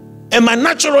 And my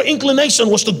natural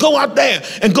inclination was to go out there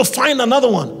and go find another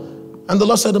one. And the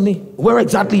Lord said to me, where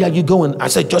exactly are you going? I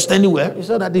said, just anywhere. He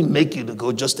said, I didn't make you to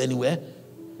go just anywhere.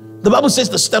 The Bible says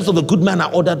the steps of a good man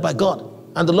are ordered by God.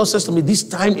 And the Lord says to me, this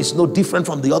time is no different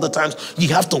from the other times.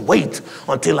 You have to wait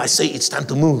until I say it's time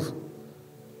to move.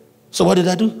 So what did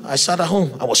I do? I sat at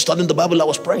home. I was studying the Bible. I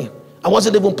was praying. I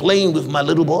wasn't even playing with my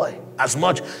little boy. as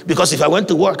much, because if I went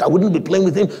to work, I wouldn't be playing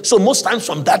with him. So most times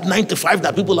from that 9 to 5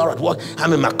 that people are at work,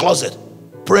 I'm in my closet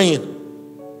praying.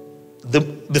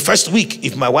 The first week,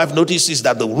 if my wife notices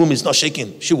that the room is not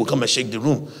shaking, she will come and shake the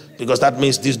room, because that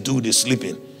means this dude is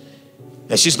sleeping.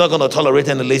 And she's not going to tolerate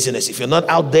any laziness. If you're not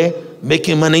out there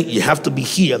making money, you have to be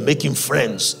here making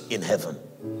friends in heaven.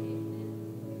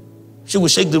 She will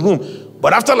shake the room.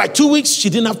 But after like 2 weeks, she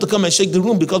didn't have to come and shake the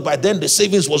room, because by then the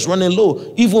savings was running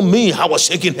low. Even me, I was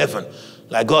shaking heaven.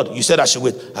 Like, God, you said I should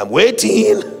wait. I'm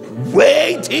waiting.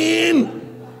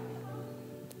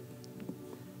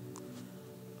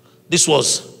 This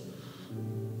was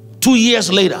 2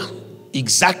 years later,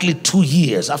 exactly 2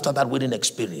 years after that wedding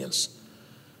experience.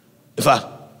 In fact,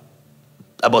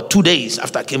 about 2 days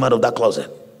after I came out of that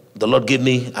closet, the Lord gave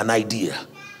me an idea.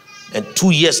 And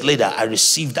 2 years later, I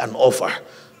received an offer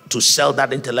to sell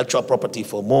that intellectual property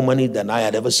for more money than I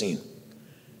had ever seen.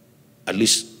 At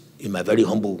least in my very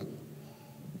humble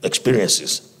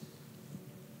experiences.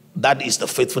 That is the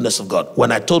faithfulness of God.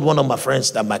 When I told one of my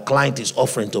friends that my client is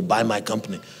offering to buy my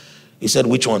company, he said,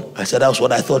 which one? I said, that's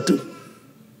what I thought too.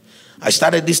 I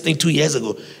started this thing 2 years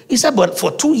ago. He said, but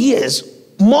for 2 years,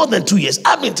 more than 2 years,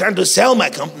 I've been trying to sell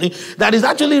my company that is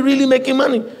actually really making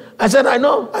money. I said, I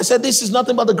know. I said, this is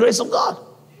nothing but the grace of God.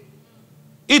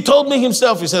 He told me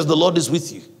himself, he says, the Lord is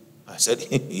with you. I said,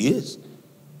 he is.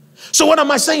 So what am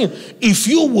I saying? If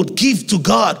you would give to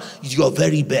God your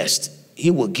very best, he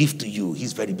will give to you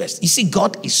his very best. You see,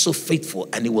 God is so faithful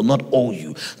and he will not owe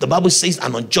you. The Bible says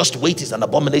an unjust weight is an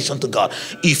abomination to God.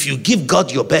 If you give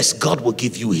God your best, God will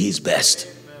give you his best.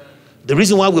 The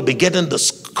reason why we'll be getting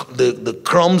the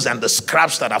crumbs and the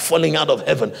scraps that are falling out of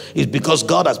heaven is because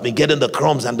God has been getting the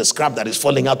crumbs and the scrap that is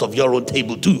falling out of your own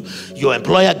table too. Your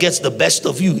employer gets the best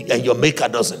of you and your maker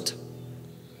doesn't.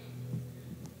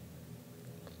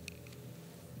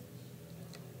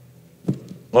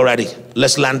 Alrighty,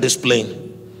 let's land this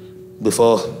plane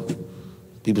before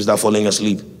people start falling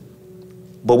asleep.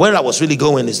 But where I was really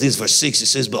going is this, verse 6. It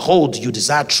says, behold, you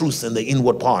desire truth in the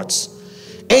inward parts,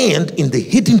 and in the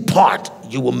hidden part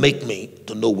you will make me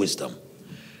to know wisdom.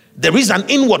 There is an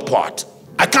inward part.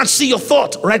 I can't see your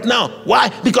thought right now. Why?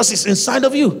 Because it's inside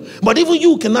of you. But even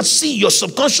you cannot see your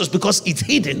subconscious because it's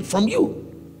hidden from you.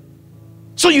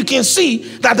 So you can see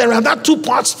that there are not two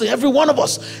parts to every one of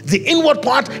us. The inward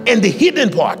part and the hidden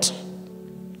part.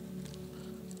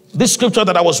 This scripture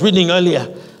that I was reading earlier,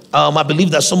 I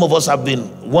believe that some of us have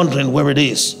been wondering where it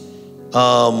is.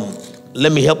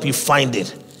 Let me help you find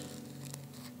it.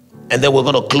 And then we're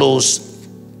going to close.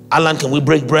 Alan, can we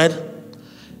break bread?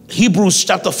 Hebrews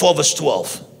chapter 4 verse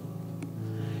 12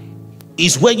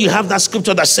 is where you have that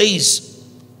scripture that says,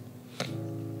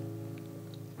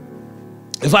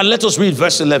 in fact, let us read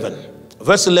verse 11.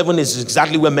 Verse 11 is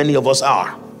exactly where many of us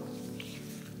are.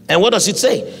 And what does it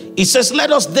say? It says, let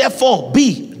us therefore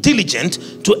be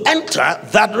diligent to enter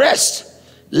that rest,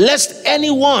 lest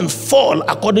anyone fall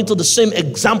according to the same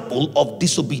example of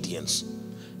disobedience.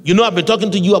 You know, I've been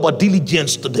talking to you about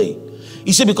diligence today.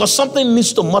 You see, because something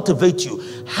needs to motivate you.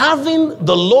 Having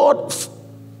the Lord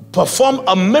perform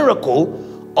a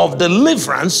miracle of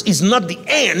deliverance is not the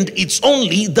end, it's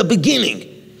only the beginning.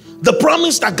 The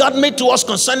promise that God made to us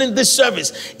concerning this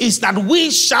service is that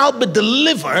we shall be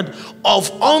delivered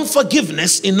of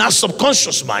unforgiveness in our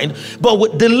subconscious mind. But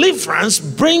with deliverance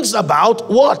brings about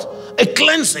what? A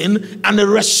cleansing and a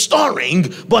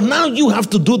restoring. But now you have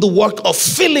to do the work of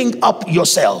filling up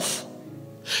yourself.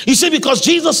 You see, because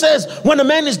Jesus says when a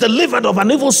man is delivered of an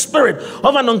evil spirit,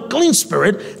 of an unclean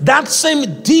spirit, that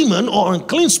same demon or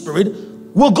unclean spirit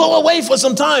will go away for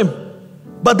some time.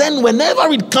 But then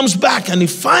whenever it comes back and he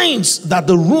finds that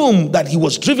the room that he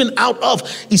was driven out of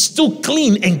is still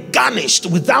clean and garnished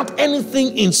without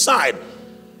anything inside,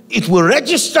 it will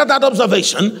register that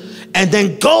observation and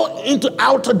then go into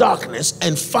outer darkness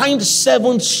and find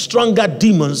 7 stronger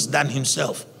demons than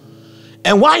himself.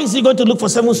 And why is he going to look for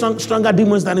 7 stronger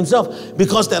demons than himself?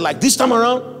 Because they're like, this time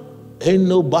around, ain't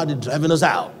nobody driving us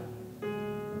out.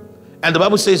 And the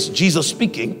Bible says, Jesus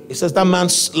speaking, it says that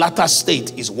man's latter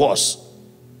state is worse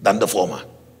than the former.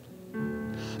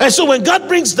 And so when God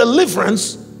brings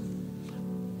deliverance,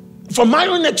 from my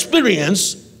own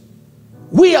experience,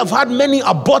 we have had many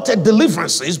aborted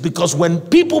deliverances because when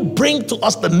people bring to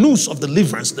us the news of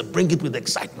deliverance, they bring it with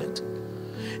excitement.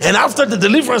 And after the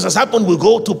deliverance has happened, we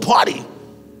go to party.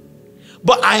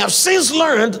 But I have since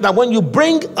learned that when you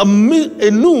bring a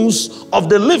news of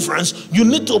deliverance, you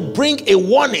need to bring a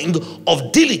warning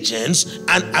of diligence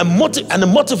and a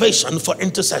motivation for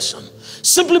intercession.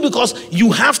 Simply because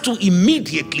you have to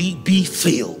immediately be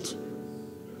filled.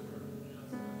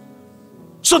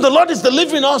 So the Lord is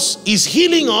delivering us, is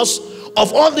healing us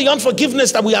of all the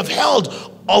unforgiveness that we have held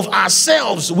of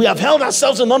ourselves. We have held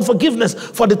ourselves in unforgiveness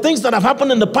for the things that have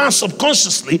happened in the past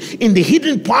subconsciously, in the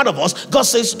hidden part of us. God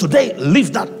says, today,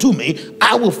 leave that to me.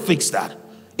 I will fix that.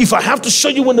 If I have to show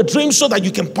you in the dream so that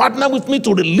you can partner with me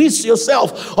to release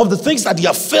yourself of the things that you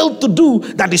have failed to do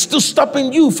that is still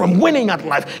stopping you from winning at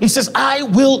life, he says, I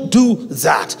will do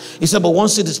that. He said, but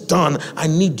once it is done, I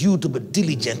need you to be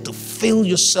diligent to fill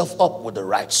yourself up with the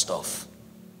right stuff.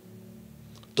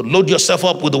 To load yourself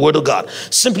up with the word of God.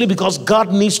 Simply because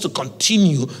God needs to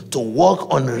continue to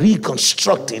work on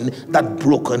reconstructing that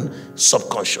broken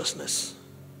subconsciousness.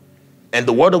 And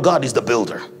the word of God is the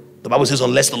builder. The Bible says,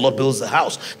 unless the Lord builds the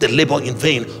house, they labor in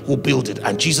vain who build it.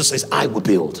 And Jesus says, I will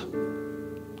build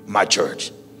my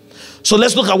church. So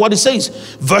let's look at what it says.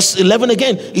 Verse 11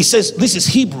 again, he says, this is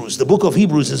Hebrews. The book of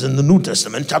Hebrews is in the New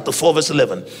Testament, chapter 4, verse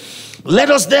 11. Let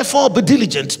us therefore be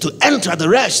diligent to enter the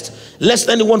rest, lest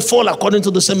anyone fall according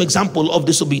to the same example of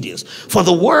disobedience. For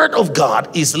the word of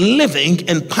God is living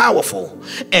and powerful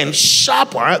and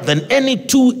sharper than any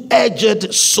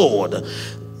two-edged sword,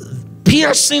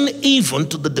 piercing even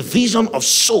to the division of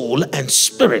soul and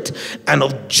spirit and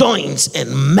of joints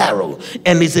and marrow,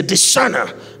 and is a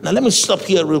discerner. Now let me stop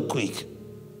here real quick.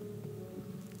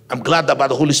 I'm glad that by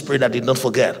the Holy Spirit I did not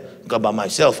forget, because by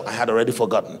myself I had already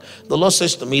forgotten. The Lord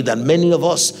says to me that many of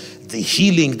us, the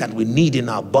healing that we need in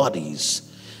our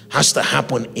bodies has to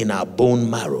happen in our bone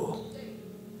marrow.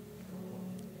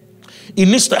 It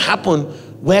needs to happen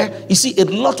where, you see, a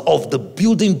lot of the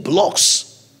building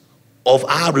blocks of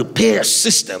our repair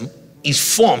system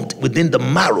is formed within the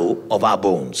marrow of our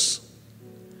bones.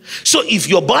 So if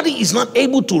your body is not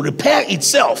able to repair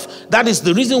itself, that is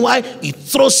the reason why it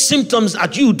throws symptoms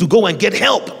at you to go and get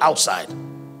help outside.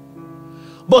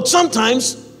 But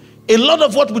sometimes a lot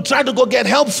of what we try to go get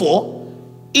help for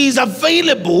is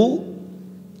available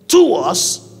to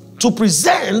us to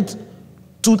present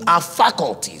to our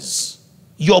faculties.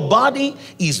 Your body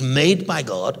is made by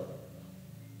God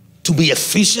to be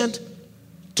efficient,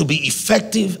 to be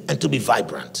effective, and to be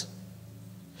vibrant.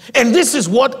 And this is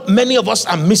what many of us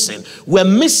are missing. We're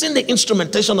missing the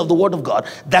instrumentation of the word of God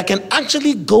that can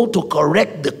actually go to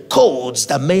correct the codes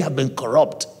that may have been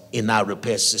corrupt in our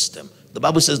repair system. The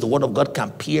Bible says the word of God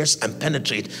can pierce and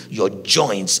penetrate your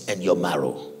joints and your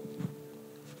marrow.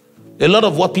 A lot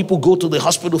of what people go to the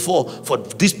hospital for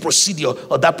this procedure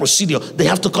or that procedure, they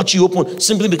have to cut you open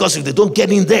simply because if they don't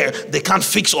get in there, they can't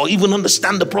fix or even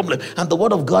understand the problem. And the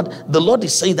word of God, the Lord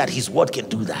is saying that his word can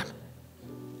do that.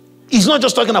 He's not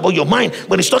just talking about your mind,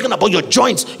 but he's talking about your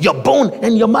joints, your bone,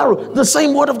 and your marrow. The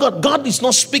same word of God. God is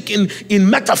not speaking in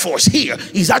metaphors here.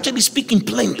 He's actually speaking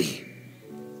plainly.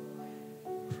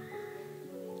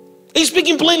 He's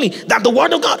speaking plainly that the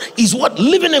word of God is what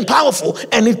living and powerful,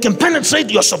 and it can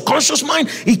penetrate your subconscious mind.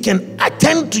 It can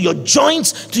attend to your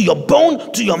joints, to your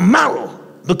bone, to your marrow,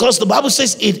 because the Bible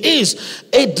says it is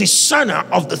a discerner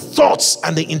of the thoughts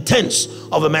and the intents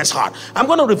of a man's heart. I'm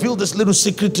going to reveal this little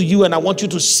secret to you, and I want you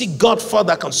to seek God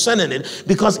further concerning it,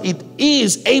 because it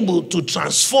is able to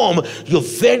transform your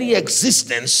very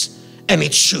existence, and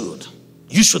it should.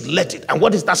 You should let it. And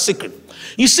what is that secret?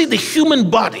 You see, the human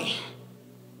body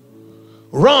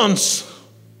runs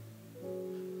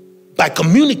by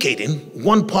communicating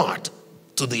one part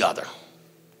to the other.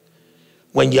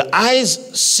 When your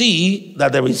eyes see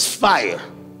that there is fire,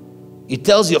 it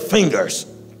tells your fingers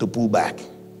to pull back.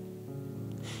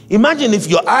 Imagine if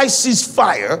your eye sees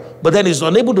fire, but then is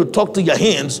unable to talk to your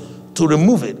hands to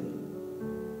remove it.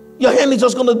 Your hand is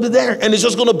just going to be there and it's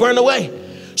just going to burn away.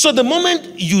 So the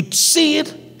moment you see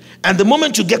it, and the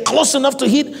moment you get close enough to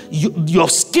heat, your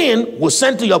skin will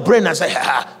send to your brain and say,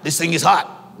 ha, this thing is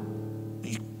hot.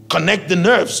 You connect the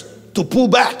nerves to pull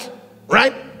back,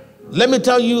 right? Let me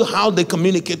tell you how they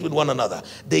communicate with one another.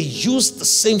 They use the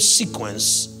same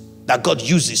sequence that God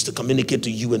uses to communicate to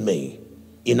you and me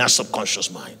in our subconscious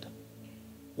mind.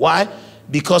 Why?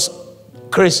 Because,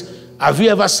 Chris, have you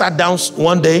ever sat down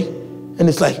one day and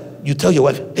it's like, you tell your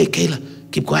wife, hey,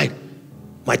 Kayla, keep quiet.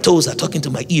 My toes are talking to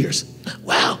my ears.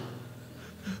 Wow.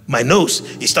 My nose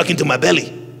is talking to my belly,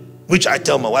 which I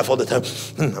tell my wife all the time,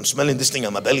 I'm smelling this thing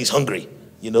and my belly is hungry.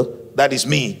 You know, that is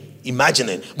me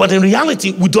imagining. But in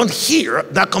reality, we don't hear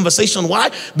that conversation. Why?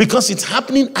 Because it's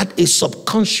happening at a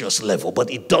subconscious level,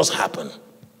 but it does happen.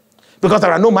 Because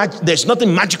there's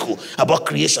nothing magical about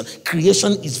creation.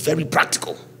 Creation is very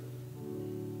practical.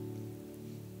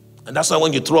 And that's why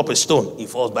when you throw up a stone, it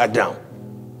falls back down.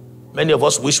 Many of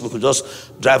us wish we could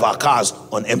just drive our cars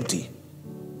on empty.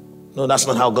 No, that's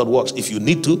not how God works. If you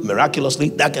need to, miraculously,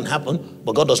 that can happen.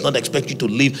 But God does not expect you to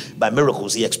live by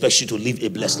miracles. He expects you to live a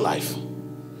blessed life.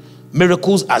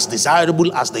 Miracles, as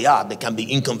desirable as they are, they can be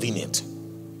inconvenient.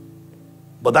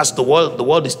 But that's the world. The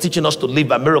world is teaching us to live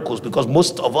by miracles because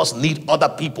most of us need other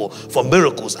people for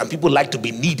miracles, and people like to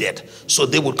be needed. So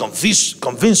they would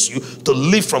convince you to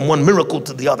live from one miracle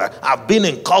to the other. I've been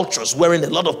in cultures wherein a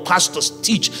lot of pastors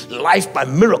teach life by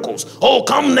miracles. Oh,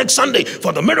 come next Sunday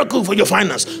for the miracle for your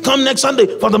finance. Come next Sunday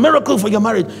for the miracle for your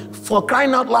marriage. For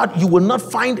crying out loud, you will not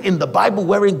find in the Bible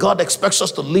wherein God expects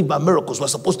us to live by miracles. We're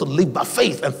supposed to live by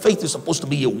faith, and faith is supposed to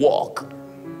be a walk.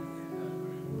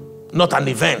 Not an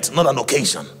event, not an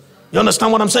occasion. You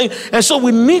understand what I'm saying? And so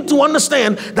we need to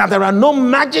understand that there are no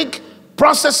magic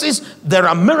processes. There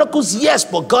are miracles, yes,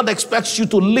 but God expects you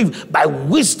to live by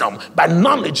wisdom, by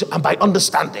knowledge, and by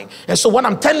understanding. And so what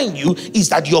I'm telling you is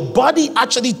that your body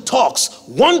actually talks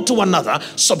one to another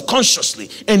subconsciously.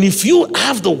 And if you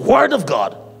have the word of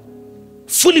God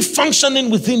fully functioning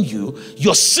within you,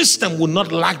 your system will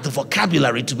not lack the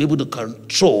vocabulary to be able to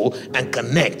control and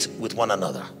connect with one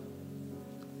another.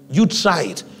 You try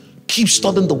it. Keep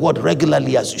studying the word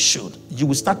regularly as you should. You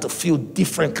will start to feel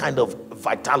different kind of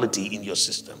vitality in your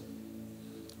system.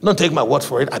 Don't take my word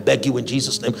for it. I beg you in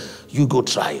Jesus' name. You go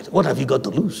try it. What have you got to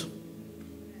lose?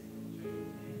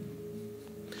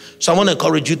 So I want to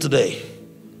encourage you today.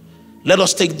 Let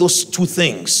us take those two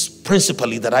things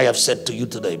principally that I have said to you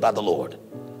today by the Lord.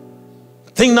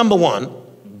 Thing number one,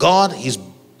 God is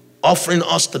offering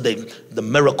us today the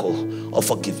miracle of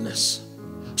forgiveness.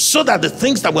 So that the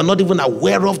things that we're not even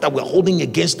aware of, that we're holding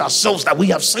against ourselves, that we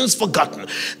have since forgotten,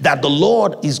 that the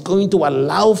Lord is going to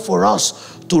allow for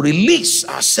us to release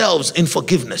ourselves in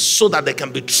forgiveness so that there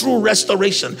can be true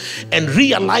restoration and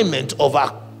realignment of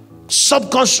our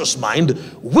subconscious mind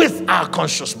with our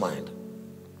conscious mind.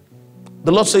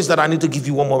 The Lord says that I need to give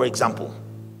you one more example.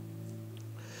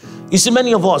 You see,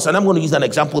 many of us, and I'm going to use an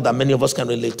example that many of us can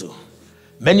relate to.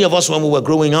 Many of us, when we were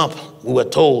growing up, we were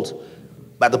told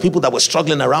by the people that were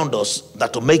struggling around us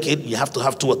that to make it, you have to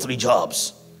have 2 or 3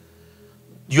 jobs.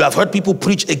 You have heard people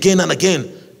preach again and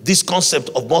again this concept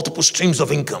of multiple streams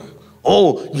of income.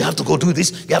 Oh, you have to go do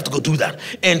this, you have to go do that.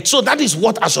 And so that is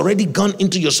what has already gone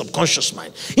into your subconscious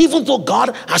mind. Even though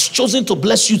God has chosen to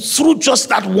bless you through just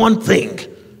that one thing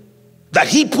that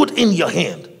he put in your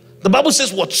hand. The Bible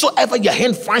says whatsoever your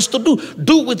hand finds to do,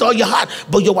 do with all your heart.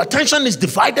 But your attention is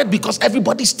divided because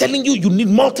everybody's telling you need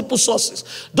multiple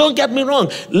sources. Don't get me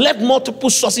wrong. Let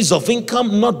multiple sources of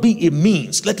income not be a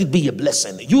means. Let it be a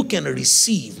blessing. You can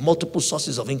receive multiple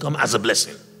sources of income as a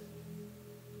blessing.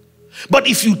 But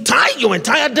if you tie your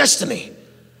entire destiny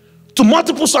to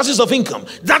multiple sources of income,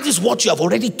 that is what you have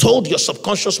already told your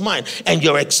subconscious mind. And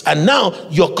now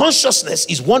your consciousness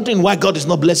is wondering why God is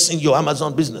not blessing your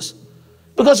Amazon business.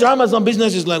 Because your Amazon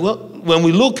business is like, well, when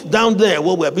we look down there,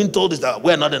 what we're being told is that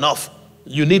we're not enough.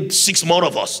 You need 6 more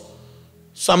of us.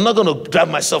 So I'm not going to drive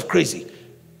myself crazy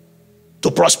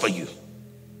to prosper you.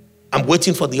 I'm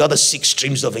waiting for the other 6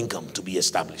 streams of income to be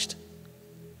established.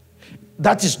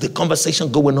 That is the conversation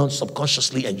going on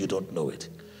subconsciously and you don't know it.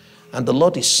 And the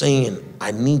Lord is saying,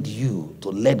 I need you to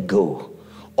let go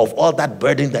of all that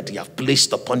burden that you have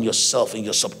placed upon yourself in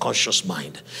your subconscious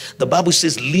mind. The Bible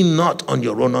says, lean not on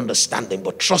your own understanding,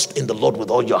 but trust in the Lord with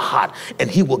all your heart,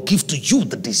 and he will give to you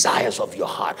the desires of your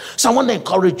heart. So I want to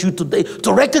encourage you today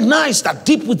to recognize that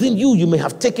deep within you, you may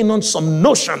have taken on some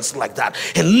notions like that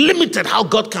and limited how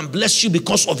God can bless you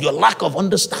because of your lack of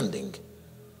understanding.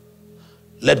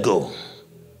 Let go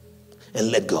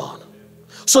and let God.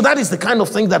 So that is the kind of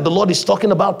thing that the Lord is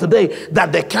talking about today,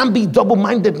 that there can be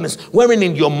double-mindedness, wherein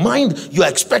in your mind, you're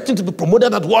expecting to be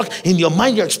promoted at work. In your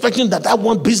mind, you're expecting that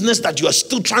one business that you are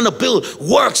still trying to build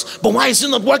works. But why is it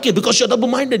not working? Because you're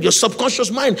double-minded. Your subconscious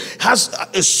mind has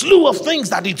a slew of things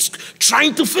that it's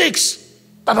trying to fix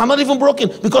that are not even broken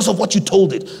because of what you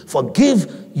told it.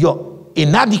 Forgive your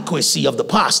inadequacy of the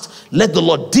past. Let the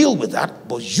Lord deal with that,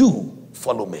 but you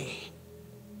follow me.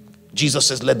 Jesus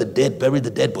says, let the dead bury the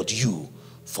dead, but you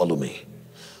follow me.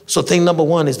 So thing number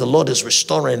one is the Lord is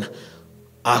restoring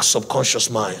our subconscious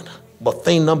mind. But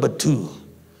thing number 2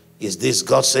 is this.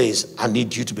 God says, I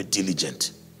need you to be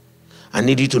diligent. I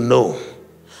need you to know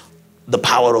the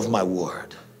power of my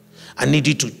word. I need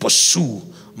you to pursue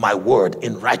my word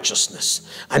in righteousness.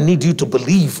 I need you to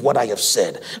believe what I have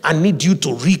said. I need you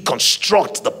to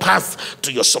reconstruct the path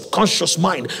to your subconscious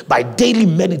mind by daily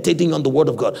meditating on the word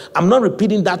of God. I'm not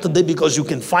repeating that today because you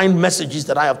can find messages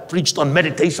that I have preached on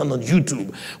meditation on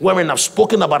YouTube, wherein I've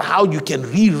spoken about how you can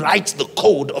rewrite the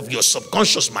code of your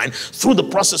subconscious mind through the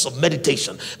process of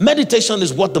meditation. Meditation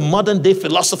is what the modern day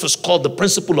philosophers call the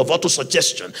principle of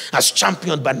autosuggestion, as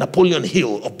championed by Napoleon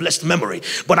Hill of blessed memory.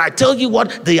 But I tell you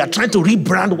what, they are trying to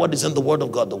rebrand understand what is in the word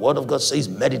of God. The word of God says,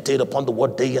 meditate upon the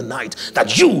word day and night,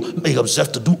 that you may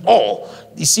observe to do all.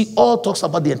 You see, all talks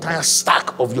about the entire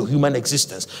stack of your human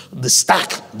existence. The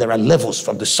stack, there are levels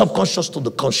from the subconscious to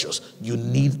the conscious. You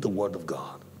need the word of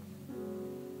God.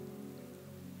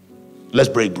 Let's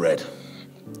break bread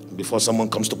before someone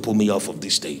comes to pull me off of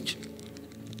this stage.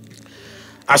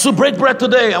 As we break bread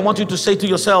today, I want you to say to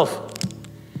yourself,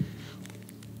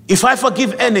 if I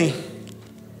forgive any,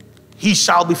 he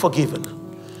shall be forgiven.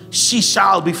 She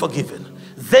shall be forgiven.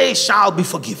 They shall be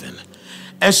forgiven.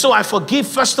 And so I forgive,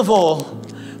 first of all,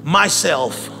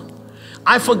 myself.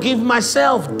 I forgive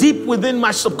myself deep within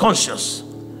my subconscious.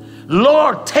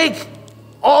 Lord, take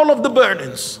all of the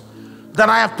burdens that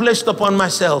I have placed upon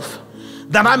myself,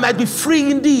 that I might be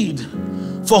free indeed.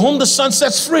 For whom the Son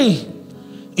sets free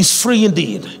is free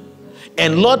indeed.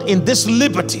 And Lord, in this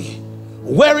liberty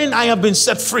wherein I have been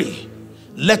set free,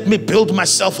 let me build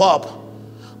myself up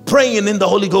praying in the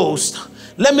Holy Ghost.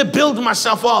 Let me build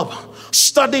myself up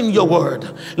studying your word.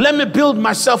 Let me build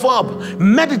myself up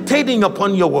meditating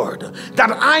upon your word,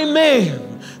 that I may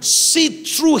see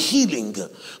true healing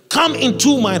come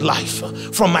into my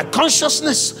life, from my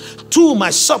consciousness to my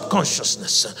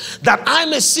subconsciousness, that I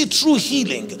may see true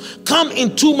healing come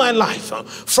into my life,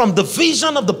 from the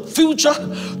vision of the future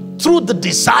through the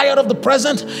desire of the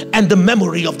present and the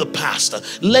memory of the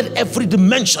past. Let every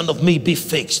dimension of me be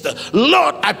fixed.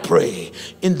 Lord, I pray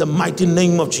in the mighty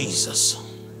name of Jesus.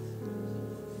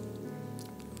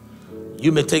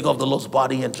 You may take of the Lord's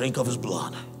body and drink of his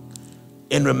blood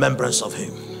in remembrance of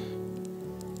him.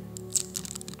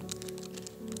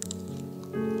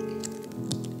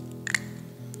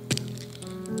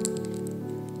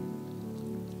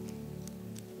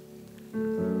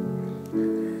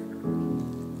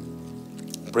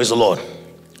 Praise the Lord.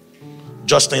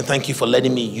 Justin, thank you for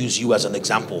letting me use you as an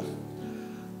example.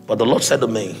 But the Lord said to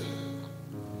me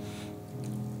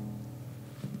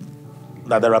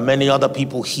that there are many other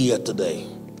people here today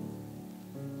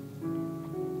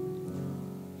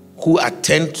who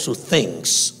attend to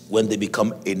things when they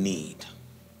become a need.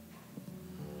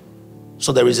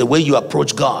 So there is a way you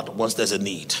approach God once there's a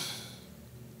need.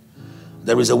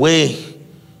 There is a way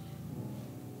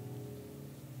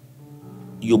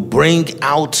you bring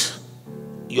out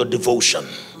your devotion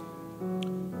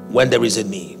when there is a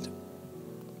need.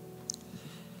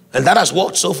 And that has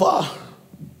worked so far,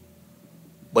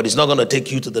 but it's not going to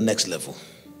take you to the next level.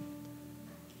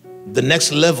 The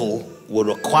next level will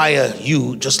require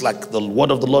you, just like the word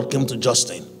of the Lord came to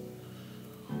Justin,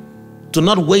 to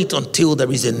not wait until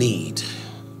there is a need,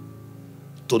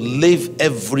 to live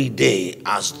every day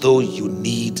as though you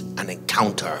need an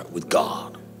encounter with God.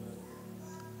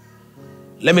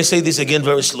 Let me say this again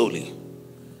very slowly.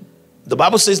 The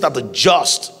Bible says that the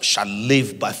just shall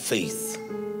live by faith.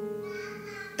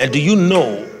 And do you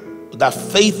know that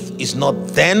faith is not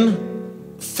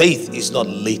then, faith is not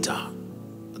later.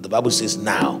 The Bible says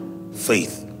now,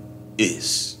 faith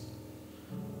is.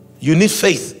 You need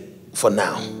faith for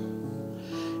now.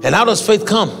 And how does faith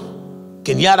come?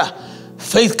 Kenyatta,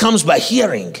 faith comes by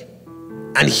hearing.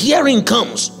 And hearing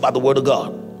comes by the word of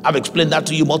God. I've explained that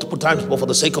to you multiple times, but for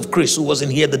the sake of Chris, who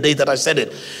wasn't here the day that I said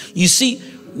it. You see,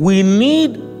 we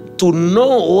need to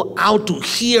know how to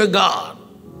hear God,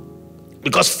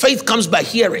 because faith comes by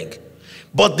hearing.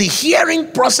 But the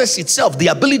hearing process itself, the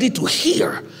ability to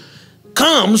hear,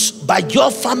 comes by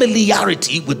your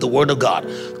familiarity with the word of God.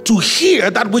 To hear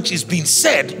that which is being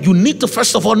said, you need to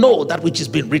first of all know that which is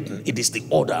being written. It is the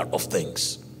order of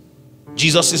things.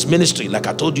 Jesus' ministry, like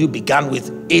I told you, began with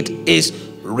 "it is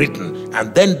written,"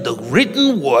 and then the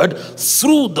written word,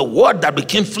 through the word that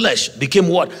became flesh, became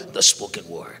what? The spoken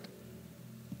word.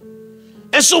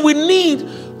 And so we need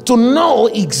to know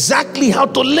exactly how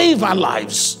to live our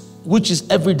lives, which is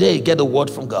every day get a word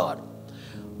from God.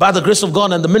 By the grace of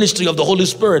God and the ministry of the Holy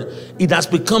Spirit, it has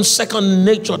become second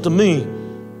nature to me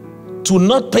to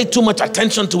not pay too much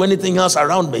attention to anything else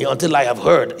around me until I have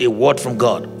heard a word from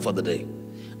God for the day.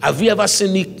 Have you ever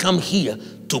seen me come here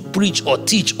to preach or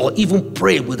teach or even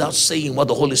pray without saying what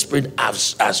the Holy Spirit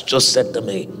has just said to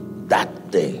me that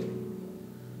day?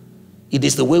 It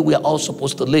is the way we are all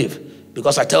supposed to live,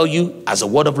 because I tell you, as a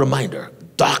word of reminder,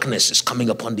 darkness is coming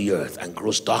upon the earth and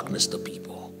gross darkness to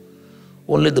people.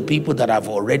 Only the people that have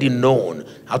already known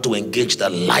how to engage the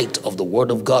light of the word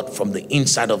of God from the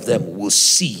inside of them will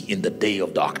see in the day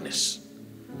of darkness.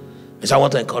 And so I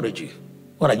want to encourage you.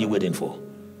 What are you waiting for?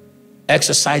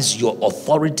 Exercise your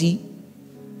authority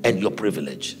and your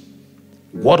privilege.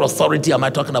 What authority am I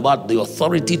talking about? The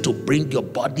authority to bring your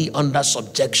body under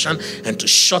subjection and to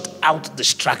shut out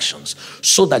distractions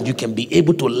so that you can be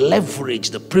able to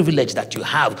leverage the privilege that you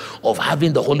have of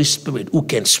having the Holy Spirit who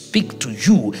can speak to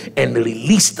you and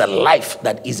release the life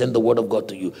that is in the Word of God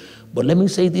to you. But let me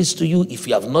say this to you, if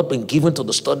you have not been given to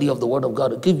the study of the Word of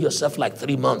God, give yourself like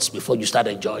 3 months before you start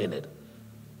enjoying it.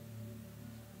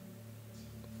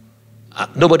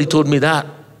 Nobody told me that.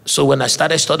 So when I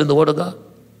started studying the Word of God,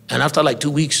 and after like 2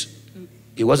 weeks,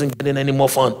 it wasn't getting any more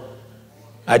fun.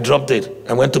 I dropped it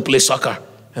and went to play soccer.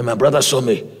 And my brother saw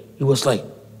me. He was like,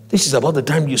 this is about the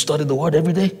time you study the Word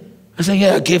every day? I said,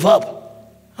 yeah, I gave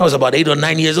up. I was about 8 or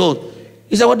 9 years old.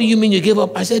 He said, what do you mean you gave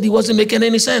up? I said, it wasn't making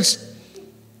any sense.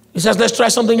 He says, let's try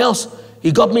something else.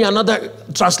 He got me another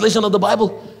translation of the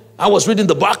Bible. I was reading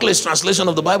the Barclay's translation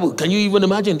of the Bible. Can you even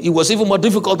imagine? It was even more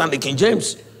difficult than the King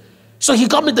James. So he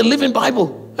got me the Living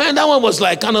Bible. And that one was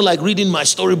like kind of like reading my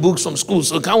storybooks from school.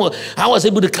 So I was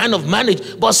able to kind of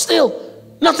manage. But still,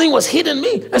 nothing was hitting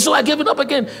me. And so I gave it up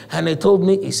again. And he told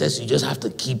me, he says, you just have to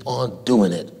keep on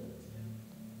doing it.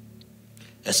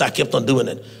 And so I kept on doing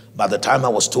it. By the time I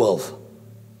was 12,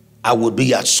 I would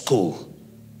be at school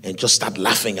and just start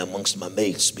laughing amongst my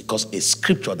mates because a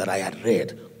scripture that I had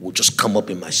read would just come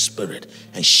up in my spirit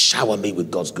and shower me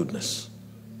with God's goodness.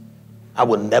 I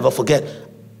will never forget.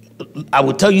 I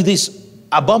will tell you this,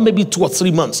 about maybe 2 or 3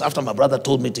 months after my brother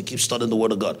told me to keep studying the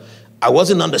Word of God, I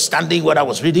wasn't understanding what I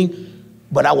was reading,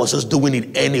 but I was just doing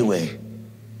it anyway.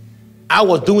 I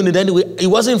was doing it anyway. It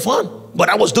wasn't fun, but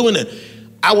I was doing it.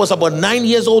 I was about 9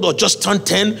 years old or just turned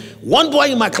 10. One boy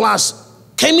in my class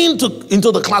came into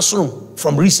the classroom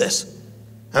from recess,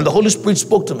 and the Holy Spirit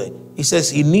spoke to me. He says,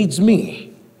 he needs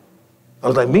me. I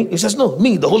was like, me? He says, no,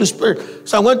 me, the Holy Spirit.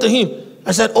 So I went to him.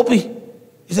 I said, Opie.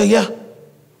 He said, yeah.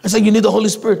 I said, you need the Holy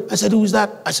Spirit. I said, who is that?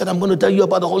 I said, I'm going to tell you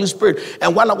about the Holy Spirit.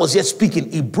 And while I was yet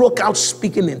speaking, he broke out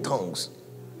speaking in tongues.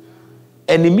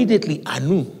 And immediately I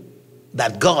knew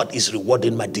that God is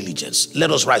rewarding my diligence. Let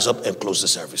us rise up and close the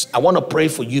service. I want to pray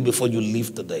for you before you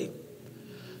leave today.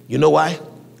 You know why?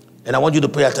 And I want you to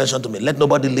pay attention to me. Let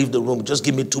nobody leave the room. Just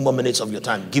give me 2 more minutes of your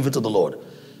time. Give it to the Lord.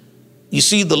 You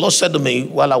see, the Lord said to me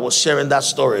while I was sharing that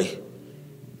story,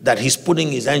 that he's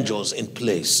putting his angels in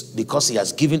place because he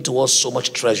has given to us so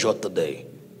much treasure today.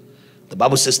 The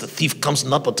Bible says the thief comes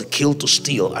not but to kill, to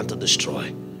steal, and to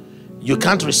destroy. You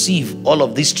can't receive all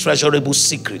of these treasurable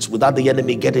secrets without the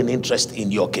enemy getting interest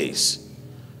in your case.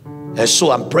 And so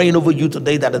I'm praying over you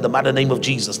today that in the mighty name of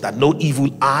Jesus, that no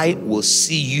evil eye will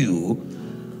see you,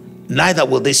 neither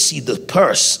will they see the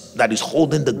purse that is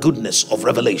holding the goodness of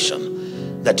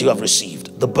revelation that you have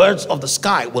received. The birds of the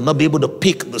sky will not be able to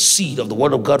pick the seed of the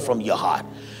Word of God from your heart.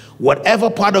 Whatever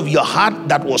part of your heart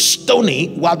that was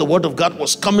stony while the Word of God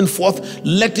was coming forth,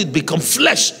 let it become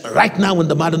flesh right now in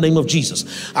the mighty name of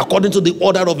Jesus. According to the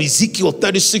order of Ezekiel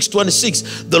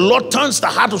 36:26, the Lord turns the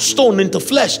heart of stone into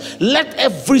flesh. Let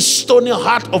every stony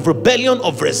heart of rebellion,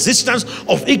 of resistance,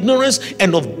 of ignorance,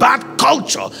 and of bad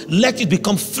culture, let it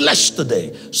become flesh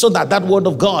today, so that that Word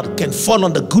of God can fall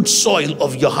on the good soil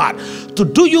of your heart to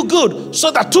do you good,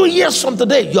 so that 2 years from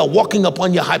today you are walking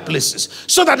upon your high places,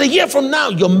 so that a year from now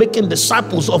you're making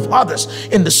disciples of others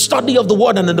in the study of the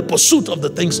Word and in the pursuit of the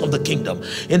things of the kingdom.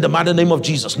 In the mighty name of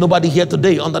Jesus, nobody here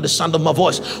today under the sound of my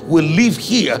voice will live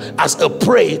here as a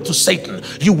prey to Satan.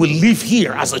 You will live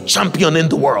here as a champion in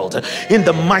the world. In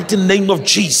the mighty name of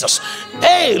Jesus.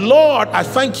 Hey, Lord, I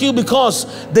thank you because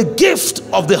the gift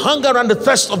of the hunger and the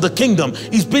thirst of the kingdom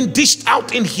is being dished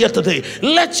out in here today.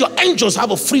 Let your angels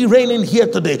have a free reign in here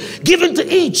today, given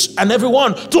to each and every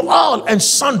one, to all and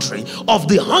sundry, of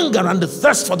the hunger and the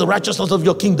thirst for the righteousness of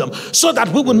your kingdom, so that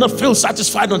we will not feel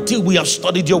satisfied until we have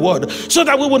studied your word, so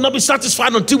that we will not be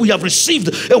satisfied until we have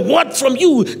received a word from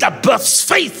you that births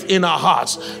faith in our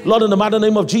hearts. Lord, in the mighty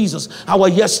name of Jesus, our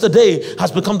yesterday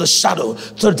has become the shadow.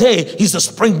 Today is the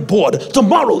springboard.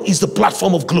 Tomorrow is the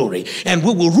platform of glory, and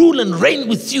we will rule and reign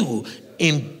with you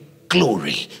in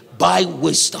glory, by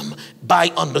wisdom,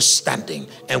 by understanding,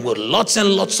 and with lots and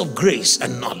lots of grace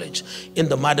and knowledge, in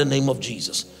the mighty name of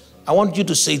Jesus. I want you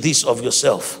to say this of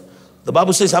yourself. The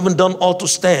Bible says, having done all to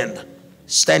stand,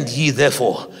 stand ye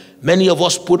therefore. Many of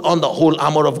us put on the whole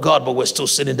armor of God, but we're still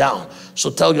sitting down. So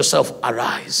tell yourself,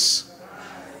 arise,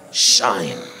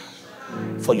 shine,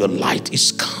 for your light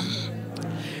is come,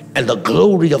 and the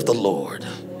glory of the Lord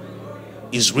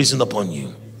is risen upon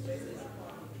you.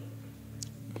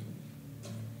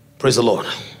 Praise the Lord.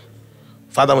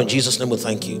 Father, in Jesus' name we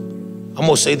thank you. I'm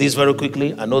going to say this very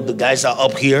quickly. I know the guys are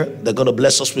up here. They're going to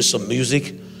bless us with some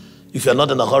music. If you're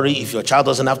not in a hurry, if your child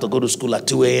doesn't have to go to school at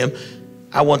 2 a.m.,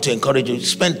 I want to encourage you,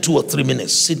 spend 2 or 3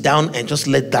 minutes. Sit down and just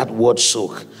let that word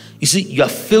soak. You see, you are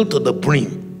filled to the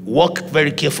brim. Walk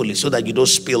very carefully so that you don't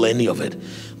spill any of it.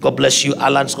 God bless you.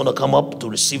 Alan's going to come up to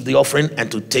receive the offering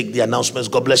and to take the announcements.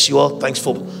 God bless you all. Thanks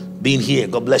for being here.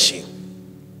 God bless you.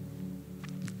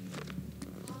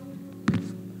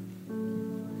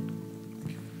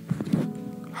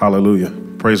 Hallelujah.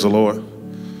 Praise the Lord.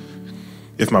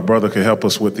 If my brother could help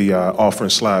us with the offering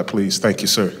slide, please. Thank you,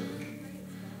 sir.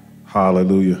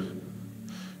 Hallelujah.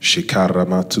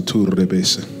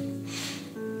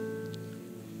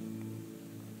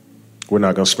 We're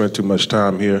not going to spend too much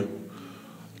time here.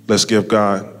 Let's give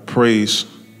God praise.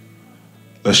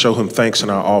 Let's show him thanks in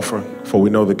our offering, for we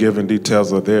know the giving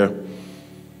details are there.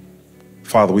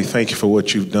 Father, we thank you for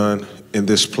what you've done in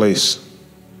this place.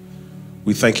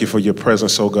 We thank you for your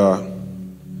presence, oh God.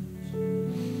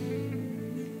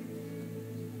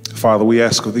 Father, we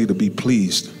ask of thee to be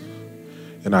pleased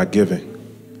in our giving.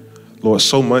 Lord,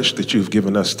 so much that you've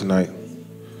given us tonight,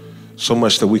 so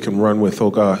much that we can run with, oh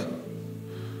God.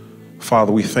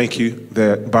 Father, we thank you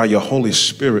that by your Holy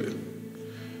Spirit,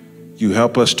 you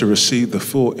help us to receive the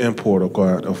full import, oh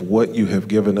God, of what you have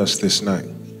given us this night.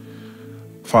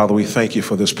 Father, we thank you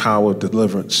for this power of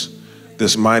deliverance,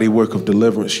 this mighty work of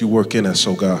deliverance you work in us,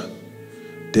 oh God,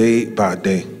 day by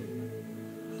day.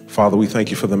 Father, we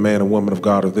thank you for the man and woman of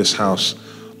God of this house,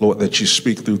 Lord, that you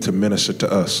speak through to minister to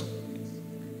us.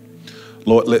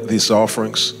 Lord, let these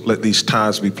offerings, let these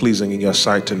tithes be pleasing in your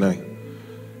sight tonight.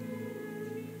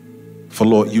 For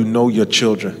Lord, you know your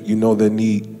children, you know their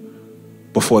need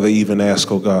before they even ask,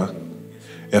 oh God.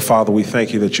 And Father, we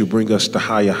thank you that you bring us to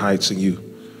higher heights in you.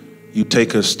 You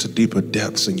take us to deeper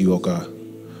depths in you, oh God.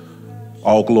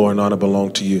 All glory and honor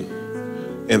belong to you.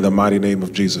 In the mighty name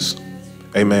of Jesus.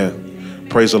 Amen.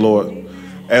 Praise the Lord.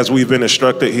 As we've been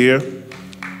instructed here,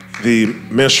 the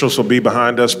minstrels will be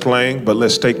behind us playing, but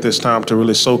let's take this time to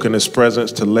really soak in his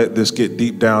presence, to let this get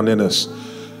deep down in us.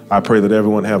 I pray that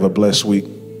everyone have a blessed week.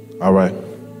 All right.